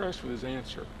impressed with his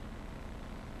answer.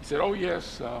 He said, oh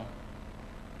yes,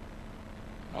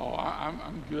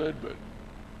 I'm good, but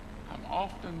I'm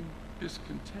often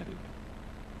discontented.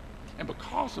 And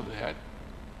because of that,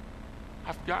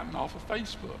 I've gotten off of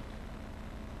Facebook.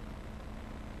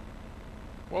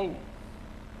 Whoa.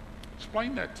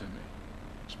 Explain that to me.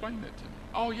 Explain that to me.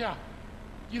 Oh, yeah.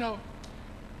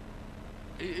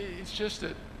 It's just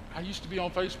that I used to be on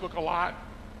Facebook a lot,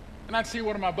 and I'd see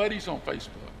one of my buddies on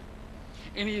Facebook,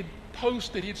 and he'd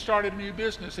post that he'd started a new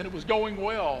business, and it was going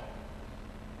well.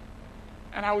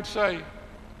 And I would say,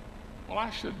 well, I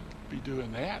should be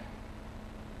doing that.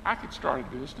 I could start a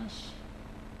business.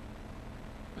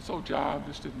 This old job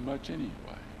just isn't much anyway.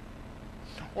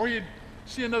 Or you'd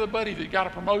see another buddy that got a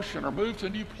promotion or moved to a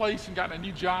new place and got a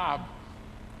new job,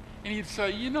 and he'd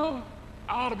say,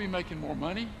 I ought to be making more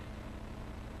money.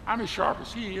 I'm as sharp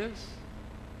as he is.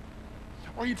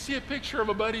 Or you'd see a picture of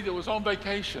a buddy that was on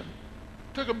vacation,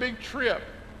 took a big trip,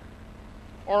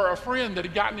 or a friend that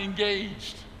had gotten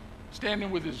engaged,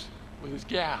 standing with his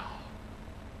gal.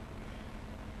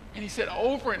 And he said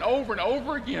over and over and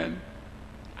over again,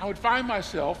 I would find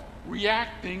myself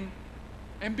reacting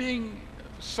and being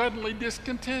suddenly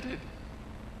discontented.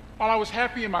 While I was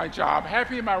happy in my job,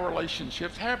 happy in my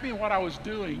relationships, happy in what I was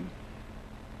doing,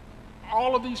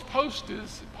 all of these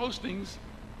postings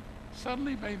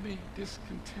suddenly made me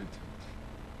discontented.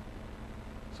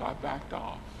 So I backed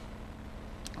off.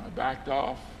 I backed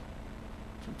off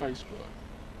from Facebook.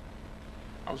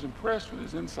 I was impressed with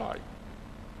his insight.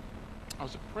 I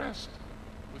was impressed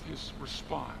with his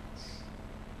response.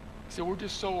 He said, we're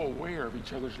just so aware of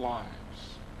each other's lives.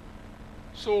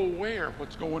 So aware of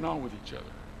what's going on with each other.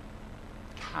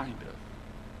 Kind of.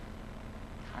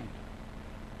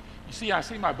 You see, I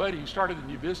see my buddy who started a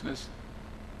new business,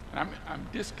 and I'm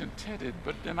discontented,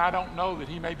 but then I don't know that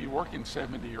he may be working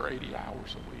 70 or 80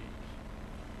 hours a week.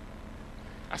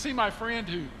 I see my friend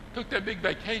who took that big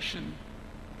vacation,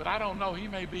 but I don't know, he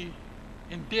may be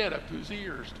in debt up to his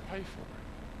ears to pay for it.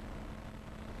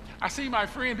 I see my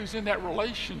friend who's in that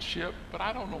relationship, but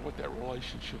I don't know what that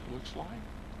relationship looks like,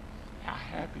 how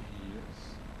happy he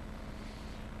is.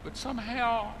 But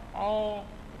somehow all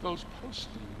of those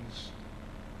postings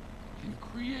can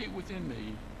create within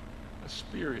me a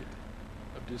spirit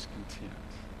of discontent.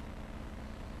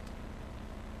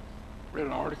 I read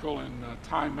an article in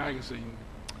Time magazine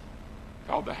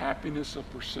called The Happiness of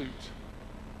Pursuit.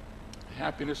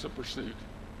 Happiness of Pursuit.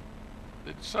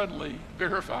 That suddenly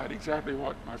verified exactly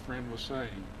what my friend was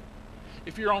saying.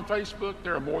 If you're on Facebook,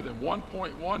 there are more than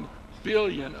 1.1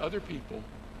 billion other people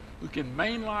who can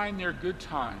mainline their good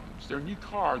times, their new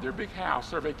car, their big house,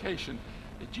 their vacation,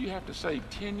 that you have to save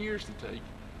 10 years to take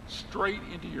straight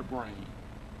into your brain.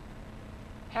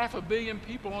 500 million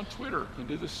people on Twitter can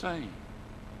do the same.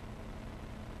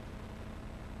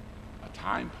 A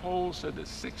Time poll said that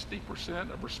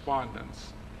 60% of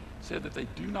respondents said that they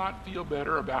do not feel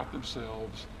better about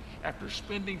themselves after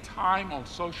spending time on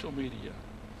social media.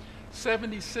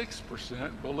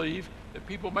 76% believe that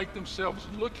people make themselves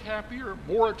look happier,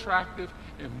 more attractive,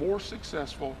 and more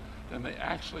successful than they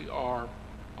actually are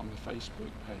on the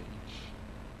Facebook page.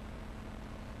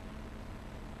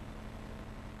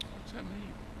 What's that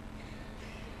mean?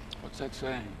 What's that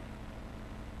saying?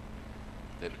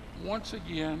 That once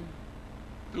again,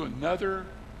 through another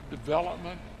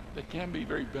development that can be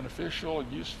very beneficial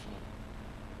and useful,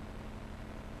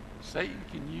 Satan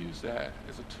can use that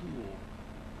as a tool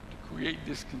to create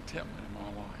discontentment in my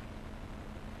life,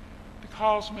 to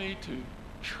cause me to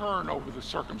churn over the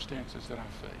circumstances that I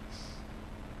face,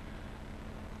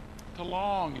 to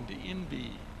long and to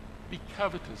envy, be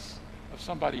covetous of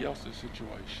somebody else's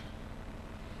situation,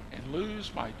 and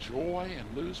lose my joy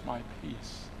and lose my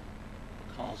peace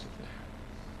because of that.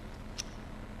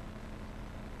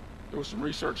 There was some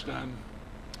research done,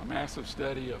 a massive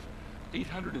study of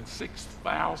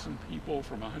 806,000 people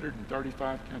from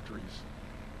 135 countries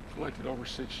collected over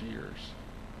 6 years.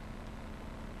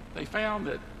 They found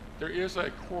that there is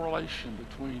a correlation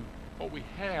between what we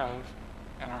have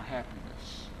and our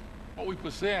happiness, what we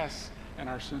possess and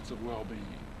our sense of well-being.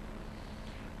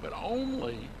 But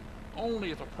only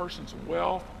if a person's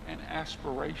wealth and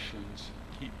aspirations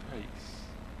keep pace.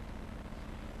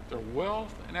 Their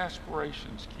wealth and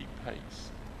aspirations keep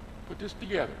pace. Put this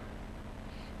together.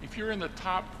 If you're in the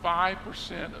top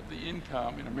 5% of the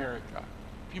income in America,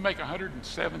 if you make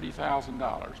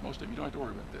 $170,000, most of you don't have to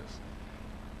worry about this,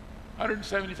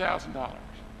 $170,000,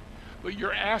 but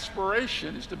your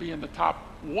aspiration is to be in the top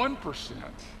 1%,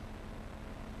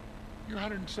 your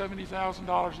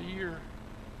 $170,000 a year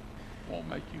won't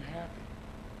make you happy,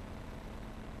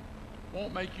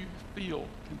 won't make you feel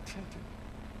contented.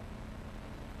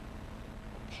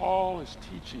 Paul is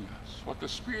teaching us, what the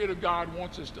Spirit of God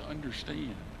wants us to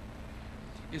understand,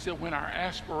 is that when our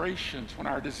aspirations, when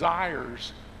our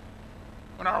desires,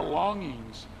 when our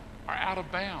longings are out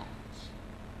of bounds,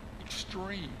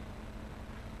 extreme,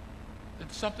 then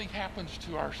something happens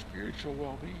to our spiritual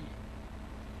well-being.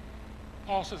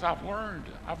 Paul says, I've learned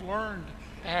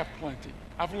to have plenty.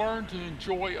 I've learned to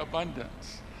enjoy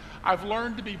abundance. I've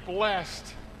learned to be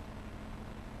blessed.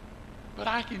 But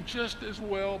I can just as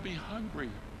well be hungry,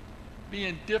 be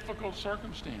in difficult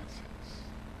circumstances.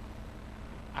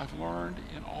 I've learned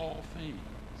in all things,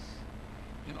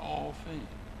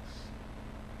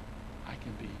 I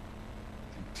can be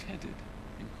contented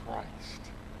in Christ,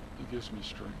 who gives me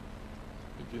strength,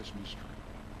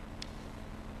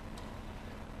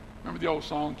 Remember the old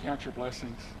song, Count Your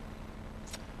Blessings?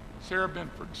 Sarah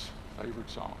Benford's favorite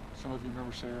song. Some of you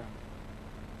remember Sarah?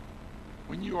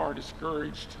 When you are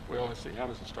discouraged, well, let's see, how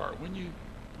does it start? When you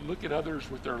look at others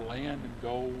with their land and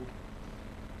gold,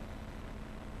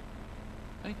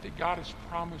 think that God has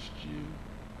promised you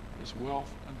his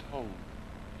wealth untold.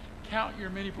 Count your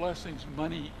many blessings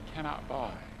money cannot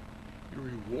buy, your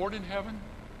reward in heaven,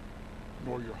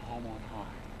 nor your home on high.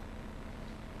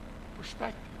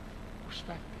 Perspective.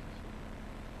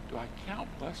 Do I count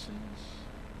blessings?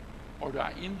 Or do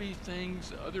I envy things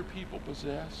that other people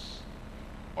possess?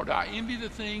 Or do I envy the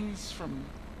things from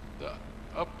the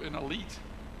up and elite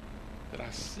that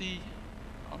I see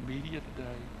on media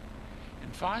today?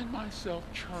 And find myself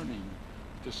churning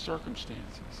with the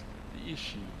circumstances, the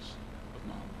issues of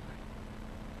my life.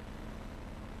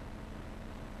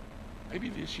 Maybe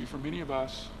the issue for many of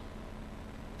us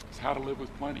is how to live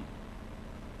with plenty.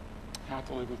 How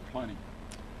to live with plenty.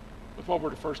 Look over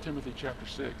to 1 Timothy chapter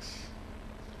 6.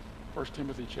 1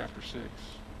 Timothy chapter 6.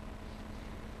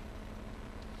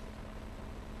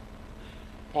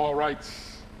 Paul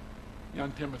writes,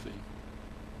 young Timothy,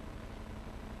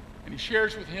 and he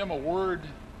shares with him a word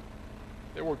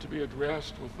that were to be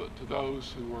addressed to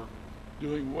those who were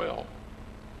doing well.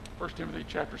 1 Timothy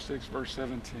chapter 6, verse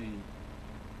 17.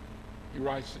 He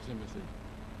writes to Timothy,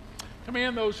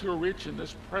 command those who are rich in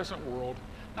this present world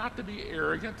not to be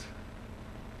arrogant,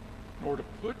 nor to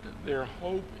put their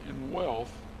hope in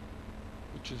wealth,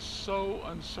 which is so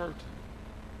uncertain,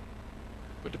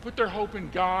 but to put their hope in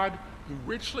God, who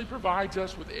richly provides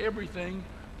us with everything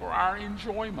for our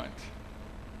enjoyment.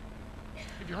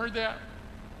 Have you heard that?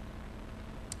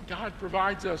 God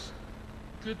provides us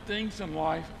good things in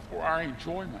life for our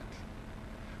enjoyment.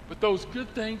 But those good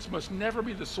things must never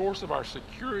be the source of our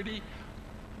security,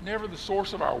 never the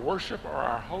source of our worship or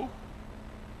our hope,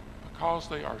 because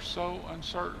they are so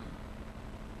uncertain.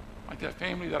 Like that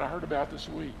family that I heard about this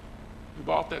week, who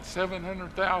bought that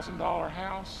 $700,000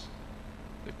 house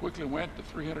that quickly went to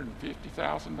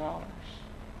 $350,000.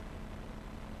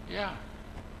 Yeah,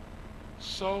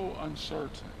 so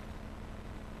uncertain.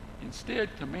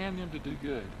 Instead, command them to do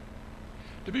good,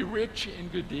 to be rich in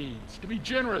good deeds, to be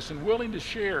generous and willing to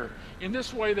share. In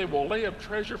this way, they will lay up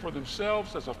treasure for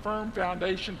themselves as a firm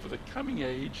foundation for the coming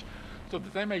age, so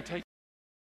that they may take.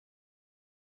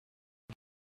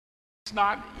 It's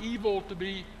not evil to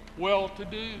be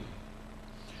well-to-do,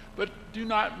 but do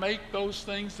not make those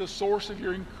things the source of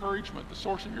your encouragement, the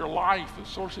source of your life, the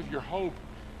source of your hope.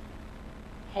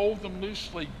 Hold them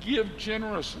loosely. Give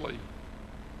generously.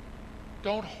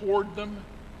 Don't hoard them.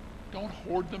 Don't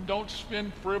hoard them. Don't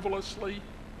spend frivolously.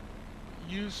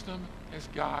 Use them as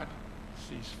God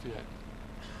sees fit.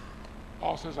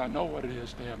 Paul says, I know what it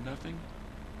is to have nothing.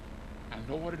 I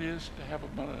know what it is to have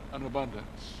an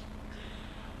abundance.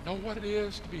 I know what it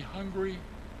is to be hungry.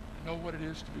 I know what it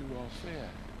is to be well fed.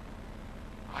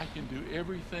 I can do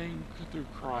everything through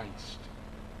Christ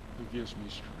who gives me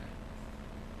strength.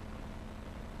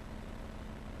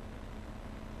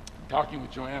 Talking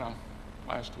with Joanna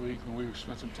last week when we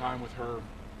spent some time with her,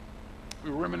 we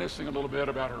were reminiscing a little bit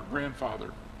about her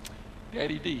grandfather,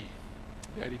 Daddy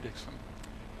Dixon.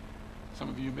 Some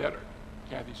of you met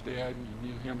Kathy's dad and you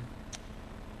knew him.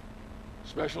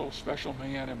 Special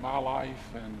man in my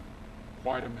life and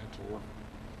quite a mentor.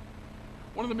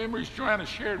 One of the memories Joanna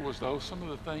shared was, though, some of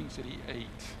the things that he ate.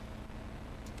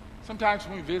 Sometimes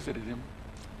when we visited him,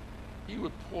 he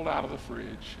would pull out of the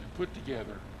fridge and put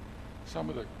together some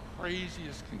of the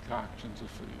craziest concoctions of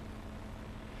food.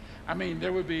 I mean,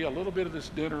 there would be a little bit of this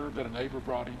dinner that a neighbor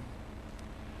brought him.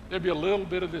 There'd be a little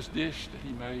bit of this dish that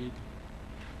he made.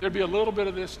 There'd be a little bit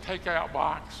of this takeout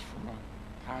box from a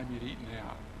time he'd eaten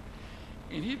out.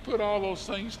 And he'd put all those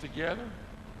things together,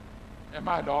 and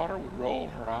my daughter would roll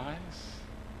her eyes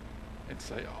and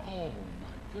say, oh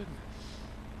my goodness.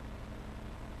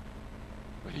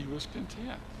 But he was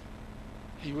content.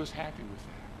 He was happy with that.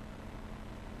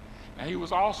 Now, he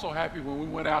was also happy when we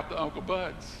went out to Uncle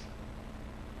Bud's,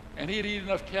 and he'd eat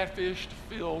enough catfish to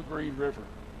fill Green River.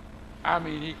 I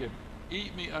mean, he could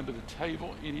eat me under the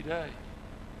table any day.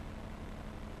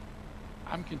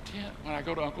 I'm content when I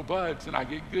go to Uncle Bud's and I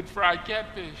get good fried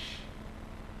catfish.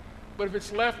 But if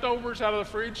it's leftovers out of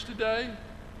the fridge today,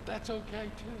 that's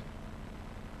okay too.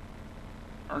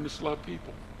 Ernest loved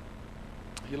people.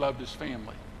 He loved his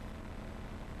family.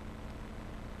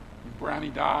 When Brownie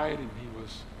died and he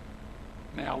was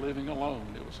now living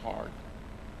alone, it was hard.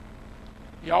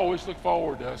 He always looked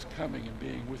forward to us coming and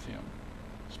being with him,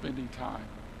 spending time.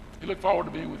 He looked forward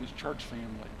to being with his church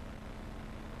family.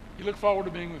 He looked forward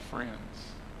to being with friends.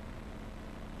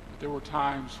 But there were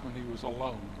times when he was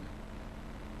alone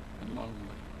and lonely.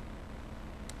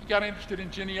 He got interested in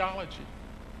genealogy.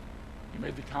 He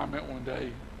made the comment one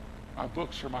day, my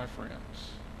books are my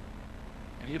friends.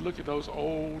 And he'd look at those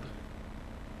old,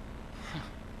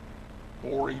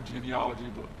 boring genealogy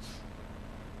books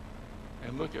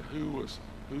and look at who was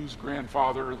whose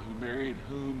grandfather, who married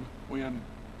whom, when,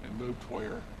 and moved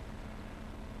where.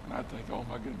 And I'd think, oh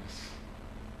my goodness.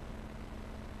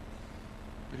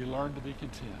 But he learned to be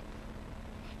content.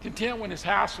 Content when his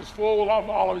house was full of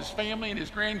all of his family and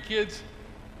his grandkids,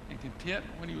 and content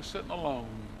when he was sitting alone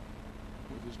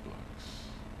with his books.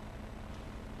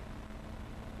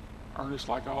 Ernest,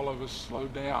 like all of us,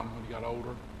 slowed down when he got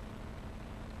older.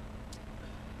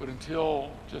 But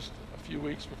until just a few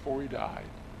weeks before he died,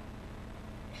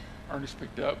 Ernest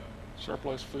picked up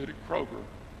surplus food at Kroger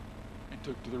and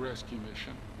took to the rescue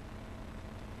mission.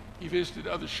 He visited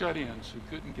other shut-ins who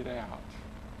couldn't get out.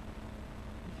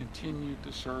 He continued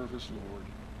to serve his Lord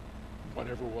in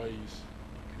whatever ways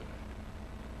he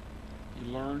could.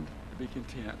 He learned to be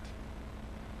content.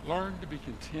 Learned to be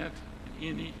content in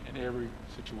any and every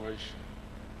situation.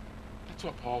 That's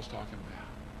what Paul's talking about.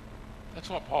 That's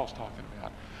what Paul's talking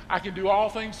about. I can do all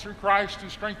things through Christ who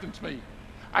strengthens me.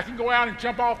 I can go out and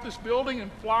jump off this building and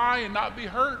fly and not be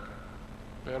hurt.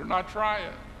 Better not try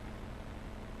it.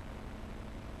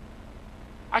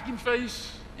 I can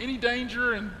face any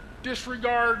danger and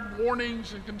disregard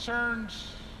warnings and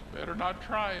concerns. Better not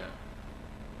try it.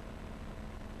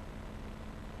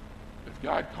 But if If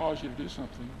God calls you to do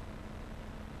something,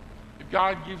 if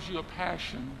God gives you a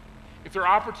passion, if there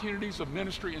are opportunities of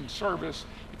ministry and service,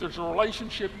 if there's a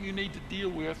relationship you need to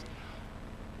deal with,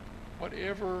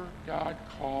 whatever God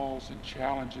calls and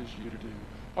challenges you to do,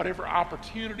 whatever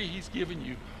opportunity he's given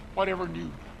you, whatever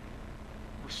new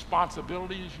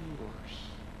responsibility is yours,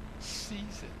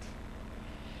 seize it.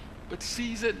 But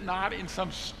seize it not in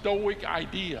some stoic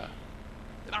idea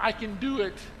that I can do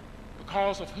it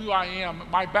because of who I am,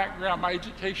 my background, my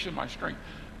education, my strength.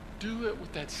 Do it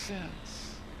with that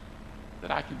sense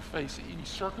that I can face any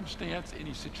circumstance,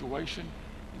 any situation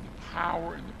in the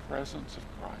power and the presence of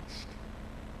Christ,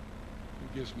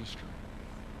 who gives me strength.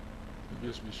 Who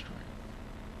gives me strength.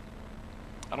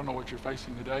 I don't know what you're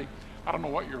facing today. I don't know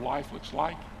what your life looks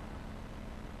like.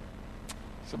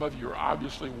 Some of you are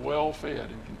obviously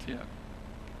well-fed and content.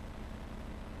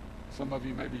 Some of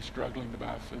you may be struggling to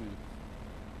buy food.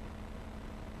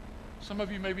 Some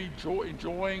of you may be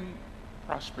enjoying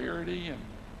prosperity and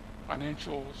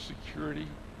financial security.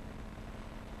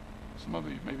 Some of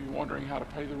you may be wondering how to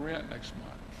pay the rent next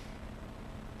month.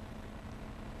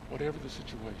 Whatever the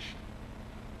situation,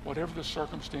 whatever the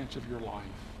circumstance of your life,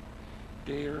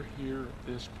 dare hear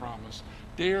this promise.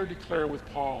 Dare declare with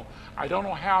Paul, I don't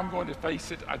know how I'm going to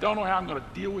face it. I don't know how I'm going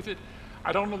to deal with it.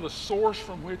 I don't know the source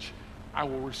from which I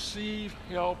will receive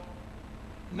help.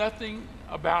 Nothing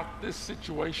about this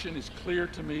situation is clear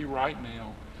to me right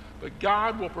now. But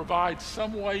God will provide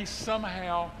some way,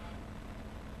 somehow,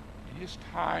 in his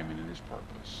time and in his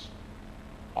purpose,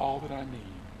 all that I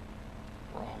need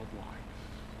for all of life.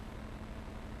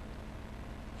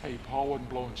 Hey, Paul wasn't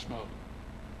blowing smoke.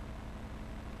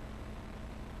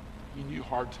 He knew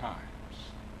hard times.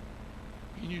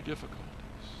 He knew difficulties.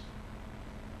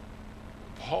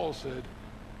 Paul said,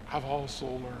 I've also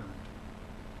learned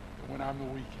that when I'm the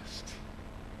weakest,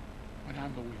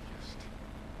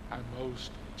 I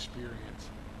most experience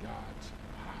God's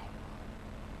power.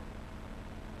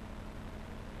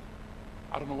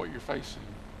 I don't know what you're facing,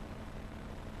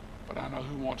 but I know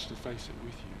who wants to face it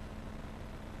with you.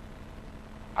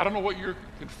 I don't know what you're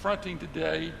confronting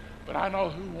today, but I know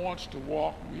who wants to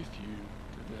walk with you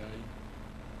today.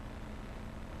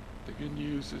 The good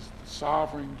news is the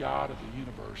sovereign God of the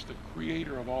universe, the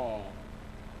creator of all,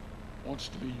 wants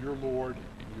to be your Lord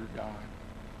and your God.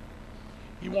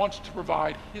 He wants to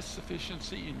provide his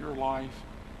sufficiency in your life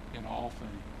in all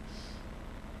things.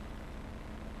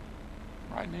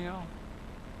 Right now,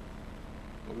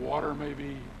 the water may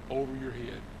be over your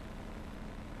head,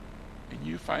 and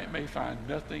you may find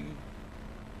nothing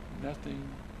to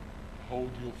hold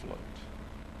you afloat.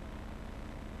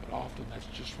 But often that's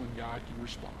just when God can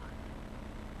respond.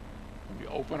 When we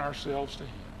open ourselves to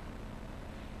him,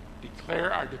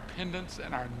 declare our dependence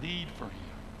and our need for him,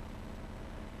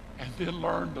 and then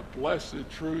learn the blessed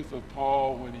truth of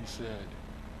Paul when he said,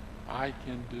 I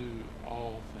can do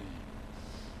all things.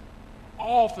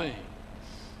 All things.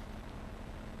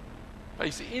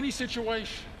 Face any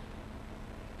situation,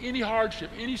 any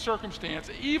hardship, any circumstance,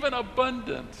 even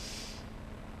abundance.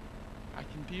 I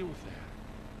can deal with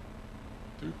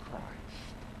that through Christ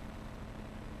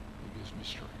who gives me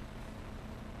strength.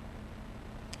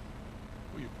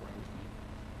 Will you pray with me?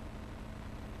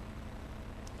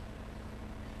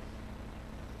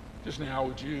 Just now,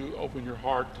 would you open your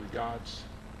heart to God's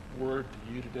word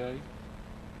to you today?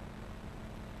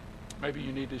 Maybe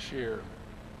you need to share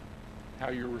how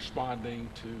you're responding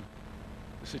to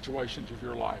the situations of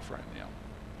your life right now.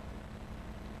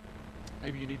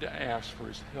 Maybe you need to ask for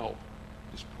his help,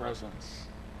 his presence.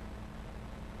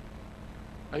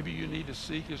 Maybe you need to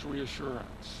seek his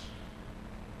reassurance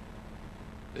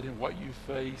that in what you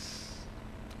face,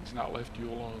 he's not left you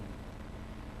alone.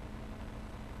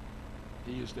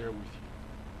 He is there with you.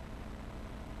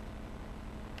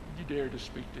 Would you dare to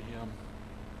speak to him?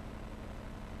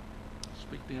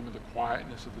 Speak to him in the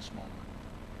quietness of this moment.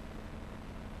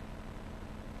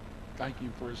 Thank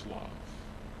him for his love,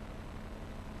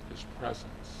 his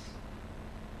presence,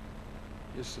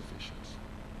 his sufficiency.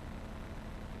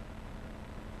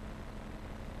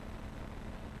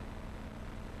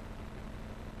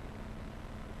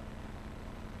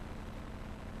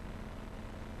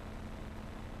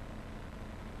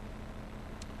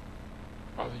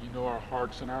 Father, you know our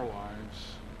hearts and our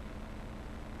lives.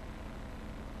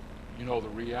 You know the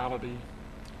reality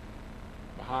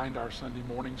behind our Sunday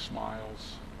morning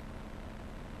smiles,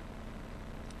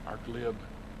 our glib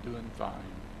doing fine.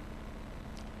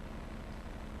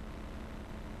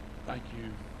 Thank you.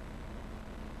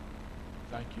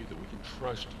 Thank you that we can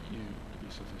trust you to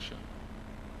be sufficient.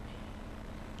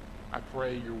 I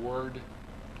pray your word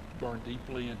burn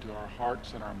deeply into our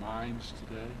hearts and our minds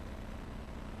today.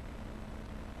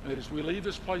 And that as we leave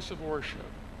this place of worship,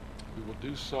 we will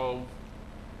do so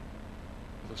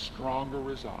with a stronger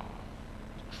resolve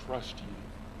to trust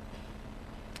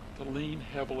you, to lean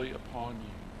heavily upon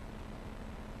you,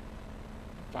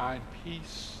 find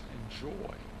peace and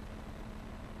joy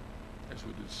as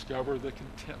we discover the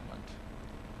contentment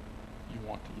you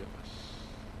want to give us.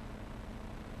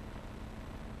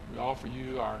 We offer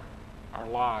you our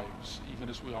lives, even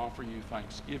as we offer you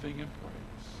thanksgiving and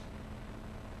praise.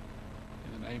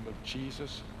 In the name of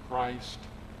Jesus Christ,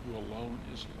 who alone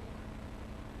is Lord.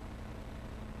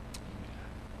 Amen.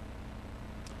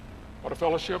 What a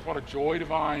fellowship, what a joy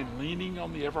divine, leaning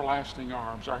on the everlasting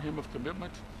arms, our hymn of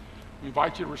commitment. We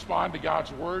invite you to respond to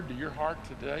God's word to your heart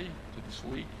today, to this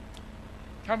week.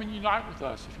 Come and unite with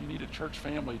us if you need a church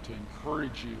family to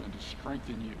encourage you and to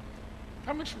strengthen you.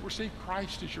 Come and receive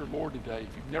Christ as your Lord today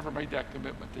if you've never made that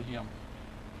commitment to him,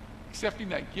 accepting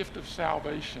that gift of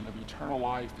salvation, of eternal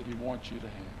life that he wants you to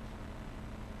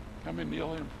have. Come and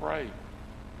kneel and pray.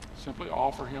 Simply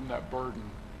offer him that burden,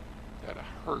 that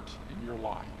hurt in your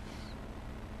life.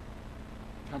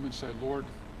 Come and say, Lord,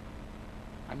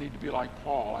 I need to be like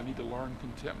Paul. I need to learn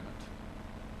contentment.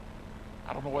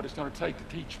 I don't know what it's going to take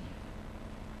to teach me,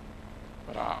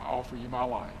 but I offer you my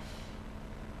life.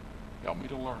 Help me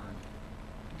to learn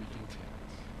to be content.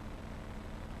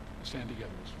 Let's stand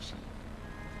together as we sing.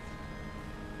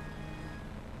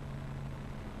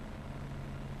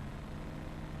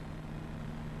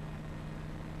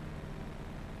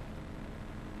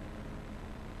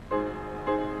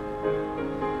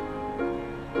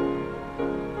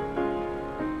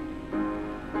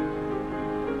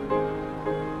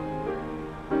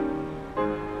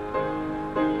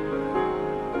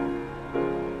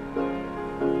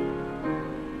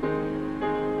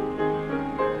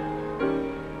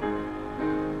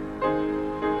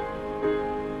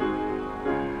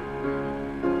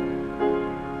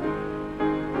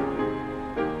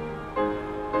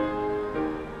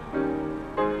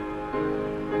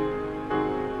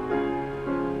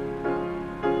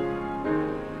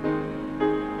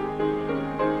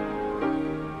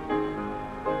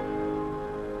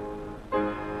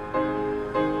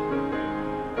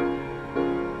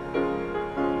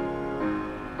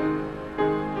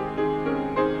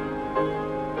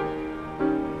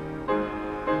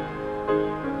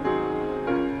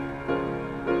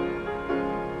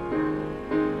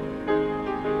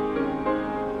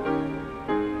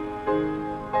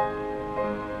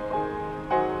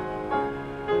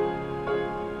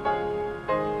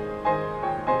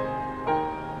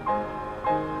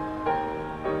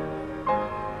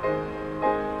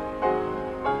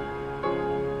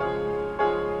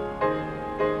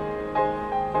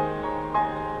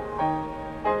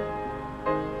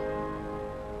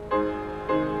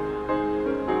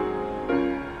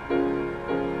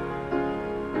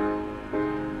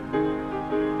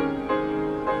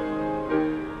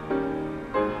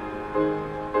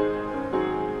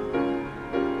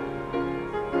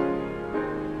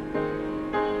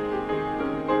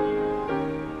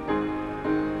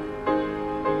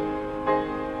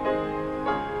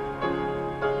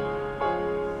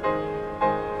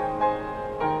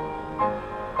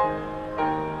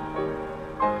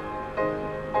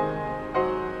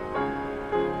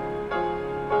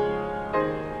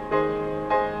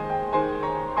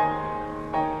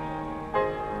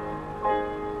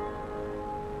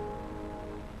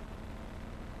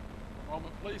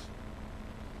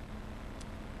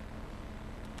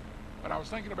 When I was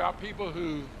thinking about people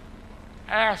who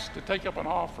asked to take up an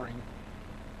offering,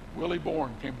 Willie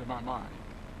Bourne came to my mind.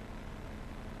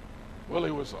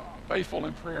 Willie was faithful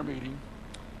in prayer meeting,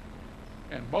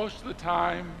 and most of the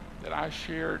time that I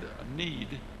shared a need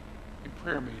in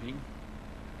prayer meeting,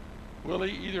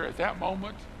 Willie either at that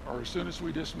moment or as soon as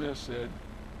we dismissed said,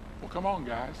 well, come on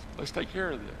guys, let's take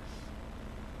care of this.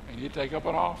 And he'd take up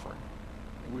an offering,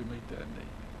 and we'd meet that need.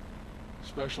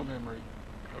 Special memory,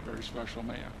 a very special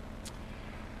man.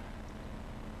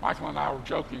 Michael and I were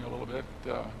joking a little bit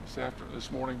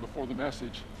this morning before the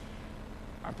message.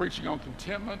 I'm preaching on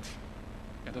contentment,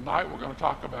 and tonight we're going to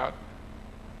talk about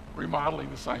remodeling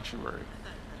the sanctuary.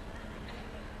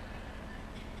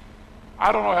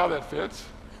 I don't know how that fits,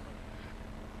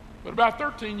 but about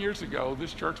 13 years ago,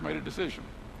 this church made a decision.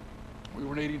 We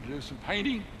were needing to do some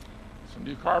painting, some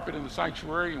new carpet in the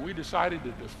sanctuary, and we decided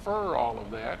to defer all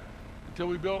of that until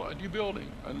we built a new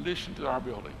building, in addition to our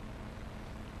building.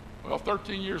 Well,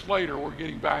 13 years later, we're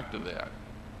getting back to that.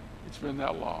 It's been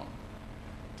that long.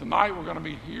 Tonight, we're going to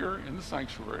meet here in the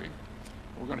sanctuary.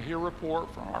 We're going to hear a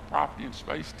report from our property and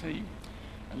space team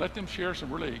and let them share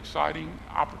some really exciting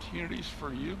opportunities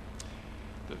for you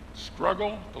to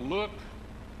struggle, to look,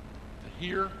 to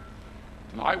here.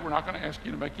 Tonight, we're not going to ask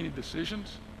you to make any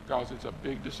decisions because it's a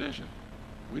big decision.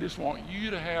 We just want you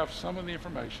to have some of the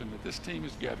information that this team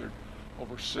has gathered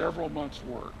over several months'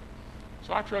 work.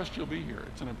 So I trust you'll be here.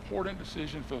 It's an important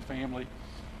decision for the family.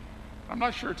 I'm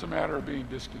not sure it's a matter of being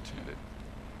discontented.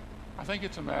 I think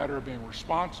it's a matter of being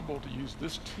responsible to use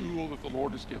this tool that the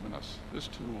Lord has given us, this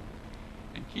tool,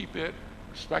 and keep it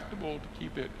respectable, to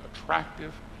keep it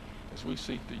attractive as we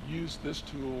seek to use this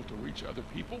tool to reach other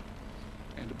people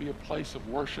and to be a place of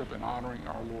worship and honoring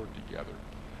our Lord together.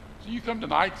 So you come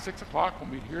tonight, 6 o'clock, we'll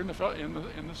meet here in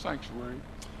the sanctuary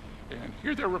and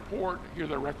hear their report, hear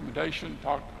their recommendation,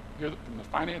 hear from the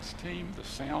finance team, the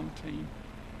sound team,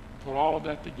 put all of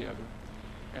that together,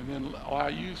 and then allow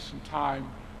you some time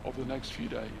over the next few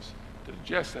days to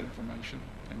digest that information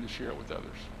and to share it with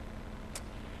others.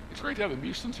 It's great to have the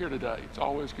Musons here today. It's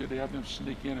always good to have them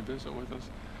sneak in and visit with us,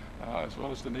 as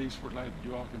well as Denise. We're glad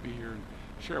you all can be here and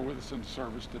share with us in the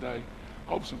service today. I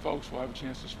hope some folks will have a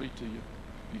chance to speak to you.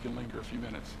 You can linger a few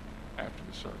minutes after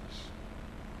the service.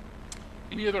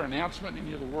 Any other announcement,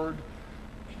 any other word?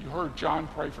 You heard John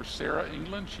pray for Sarah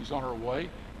England. She's on her way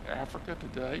to Africa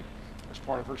today as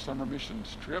part of her summer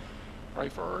missions trip. Pray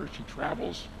for her as she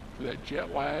travels through that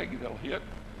jet lag that'll hit,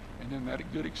 and then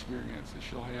that good experience that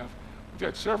she'll have. We've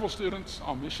had several students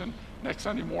on mission. Next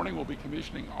Sunday morning, we'll be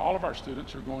commissioning all of our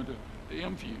students who are going to the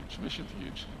M-Fuge, Mission Fuge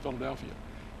in Philadelphia.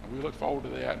 And we look forward to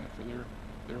that and for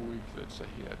their week that's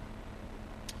ahead.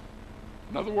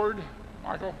 Another word,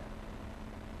 Michael?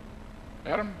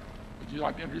 Adam, would you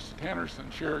like to introduce the Tanners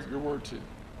and share your word too?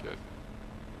 Good.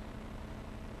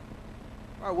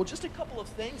 All right, well, just a couple of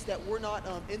things that were not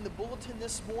in the bulletin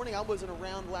this morning. I wasn't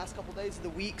around the last couple days of the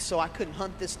week, so I couldn't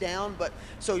hunt this down. But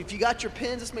so if you got your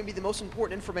pens, this may be the most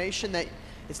important information that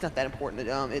it's not that important.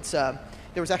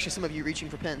 There was actually some of you reaching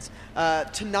for pens.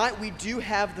 Tonight we do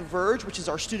have The Verge, which is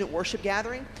our student worship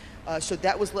gathering. So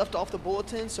that was left off the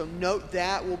bulletin, so note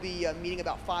that. We'll be meeting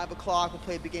about 5 o'clock. We'll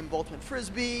play a big game of Ultimate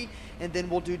Frisbee, and then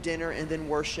we'll do dinner, and then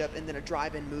worship, and then a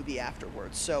drive-in movie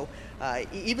afterwards. So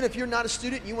even if you're not a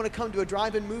student and you want to come to a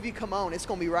drive-in movie, come on. It's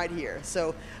going to be right here.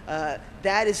 So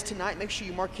that is tonight. Make sure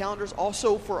you mark calendars.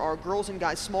 Also for our girls and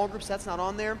guys small groups, that's not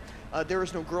on there. There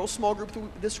is no girls small group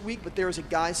this week, but there is a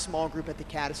guys small group at the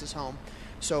Caddis's home.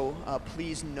 So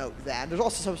please note that. There's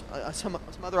also some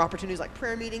other opportunities like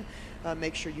prayer meeting.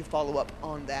 Make sure you follow up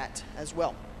on that as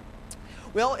well.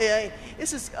 Well,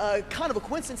 this is kind of a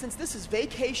coincidence since this is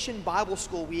Vacation Bible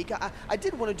School Week. I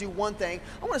did want to do one thing.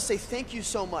 I want to say thank you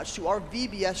so much to our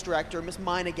VBS director, Miss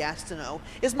Mina Gastineau.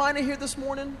 Is Mina here this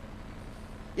morning?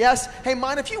 Yes? Hey,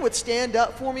 Mina, if you would stand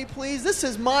up for me, please. This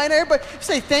is Mina. Everybody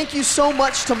say thank you so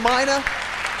much to Mina.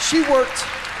 She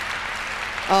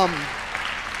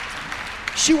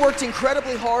worked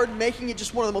incredibly hard, making it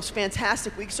just one of the most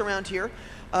fantastic weeks around here.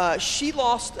 She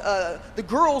lost, the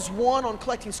girls won on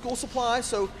collecting school supplies,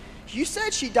 so you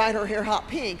said she dyed her hair hot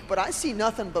pink, but I see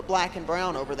nothing but black and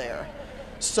brown over there.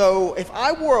 So if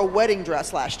I wore a wedding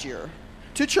dress last year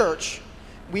to church,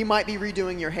 we might be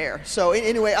redoing your hair. So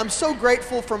anyway, I'm so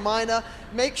grateful for Mina.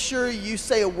 Make sure you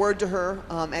say a word to her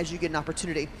as you get an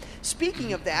opportunity.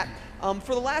 Speaking of that,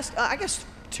 for the last, I guess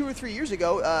 2 or 3 years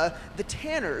ago, the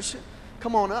Tanners,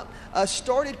 come on up,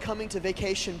 started coming to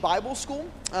Vacation Bible School.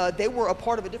 They were a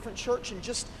part of a different church and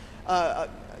just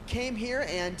came here,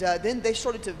 and then they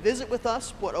started to visit with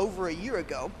us, over a year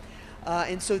ago.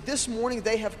 And so this morning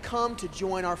they have come to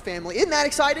join our family. Isn't that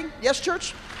exciting? Yes,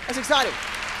 church? That's exciting.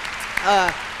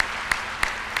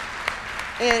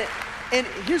 And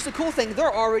here's the cool thing.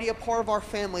 They're already a part of our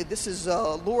family. This is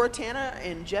Laura Tanner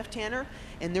and Jeff Tanner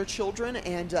and their children.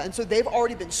 And so they've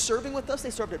already been serving with us. They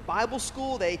served at Bible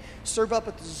school. They serve up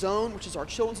at the Zone, which is our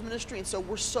children's ministry. And so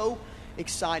we're so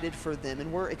excited for them.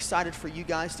 And we're excited for you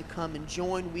guys to come and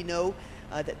join. We know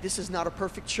that this is not a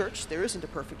perfect church. There isn't a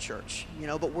perfect church,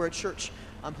 but we're a church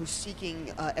who's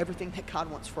seeking everything that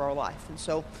God wants for our life. And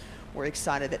so we're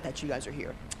excited that you guys are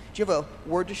here. Do you have a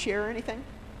word to share or anything?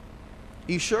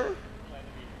 You sure?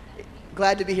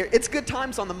 Glad to be here. It's good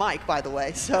times on the mic, by the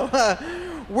way. So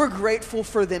we're grateful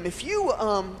for them. If you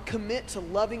commit to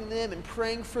loving them and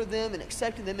praying for them and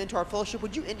accepting them into our fellowship,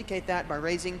 would you indicate that by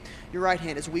raising your right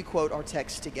hand as we quote our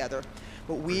text together?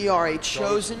 But we are a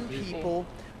chosen people,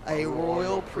 a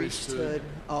royal priesthood,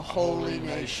 a holy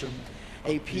nation,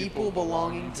 a people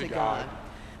belonging to God,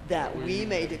 that we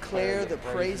may declare the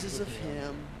praises of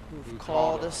Him who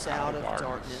called us out of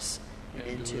darkness and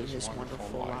into His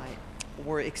wonderful light.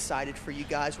 We're excited for you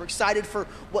guys. We're excited for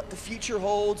what the future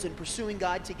holds and pursuing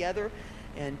God together,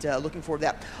 and looking forward to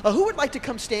that. Who would like to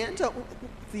come stand?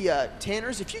 The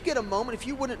Tanners, if you get a moment, if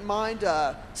you wouldn't mind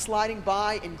sliding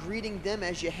by and greeting them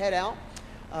as you head out.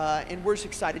 and we're just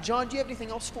excited. John, do you have anything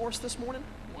else for us this morning?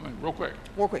 One thing, real quick.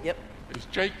 Real quick, yep. Is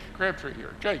Jake Crabtree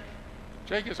here?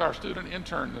 Jake is our student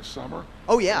intern this summer.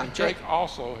 Oh, yeah, And Jake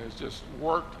also has just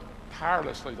worked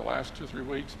tirelessly the last 2 or 3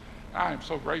 weeks. I am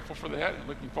so grateful for that and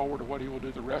looking forward to what he will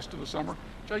do the rest of the summer.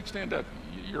 Jake, stand up.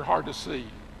 You're hard to see.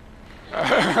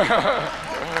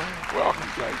 Welcome,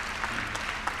 Jake.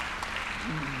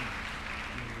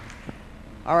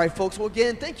 All right, folks. Well,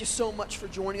 again, thank you so much for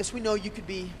joining us. We know you could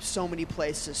be so many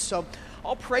places. So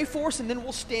I'll pray for us, and then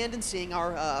we'll stand and sing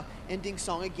our ending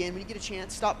song again. When you get a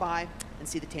chance, stop by and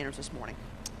see the Tanners this morning.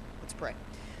 Let's pray.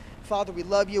 Father, we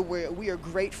love you. We are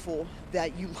grateful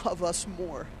that you love us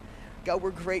more. God,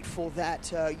 we're grateful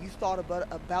that you thought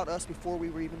about us before we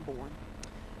were even born.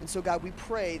 And so, God, we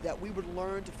pray that we would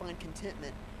learn to find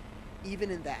contentment even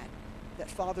in that. That,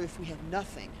 Father, if we have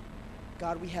nothing,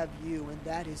 God, we have you, and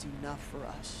that is enough for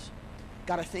us.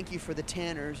 God, I thank you for the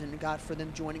Tanners and, God, for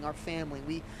them joining our family.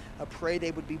 We pray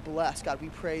they would be blessed. God, we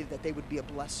pray that they would be a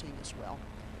blessing as well.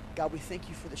 God, we thank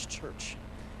you for this church.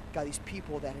 God, these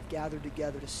people that have gathered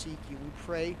together to seek you. We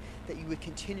pray that you would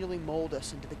continually mold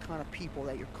us into the kind of people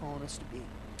that you're calling us to be.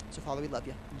 So, Father, we love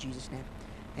you. In Jesus' name,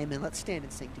 amen. Let's stand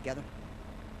and sing together.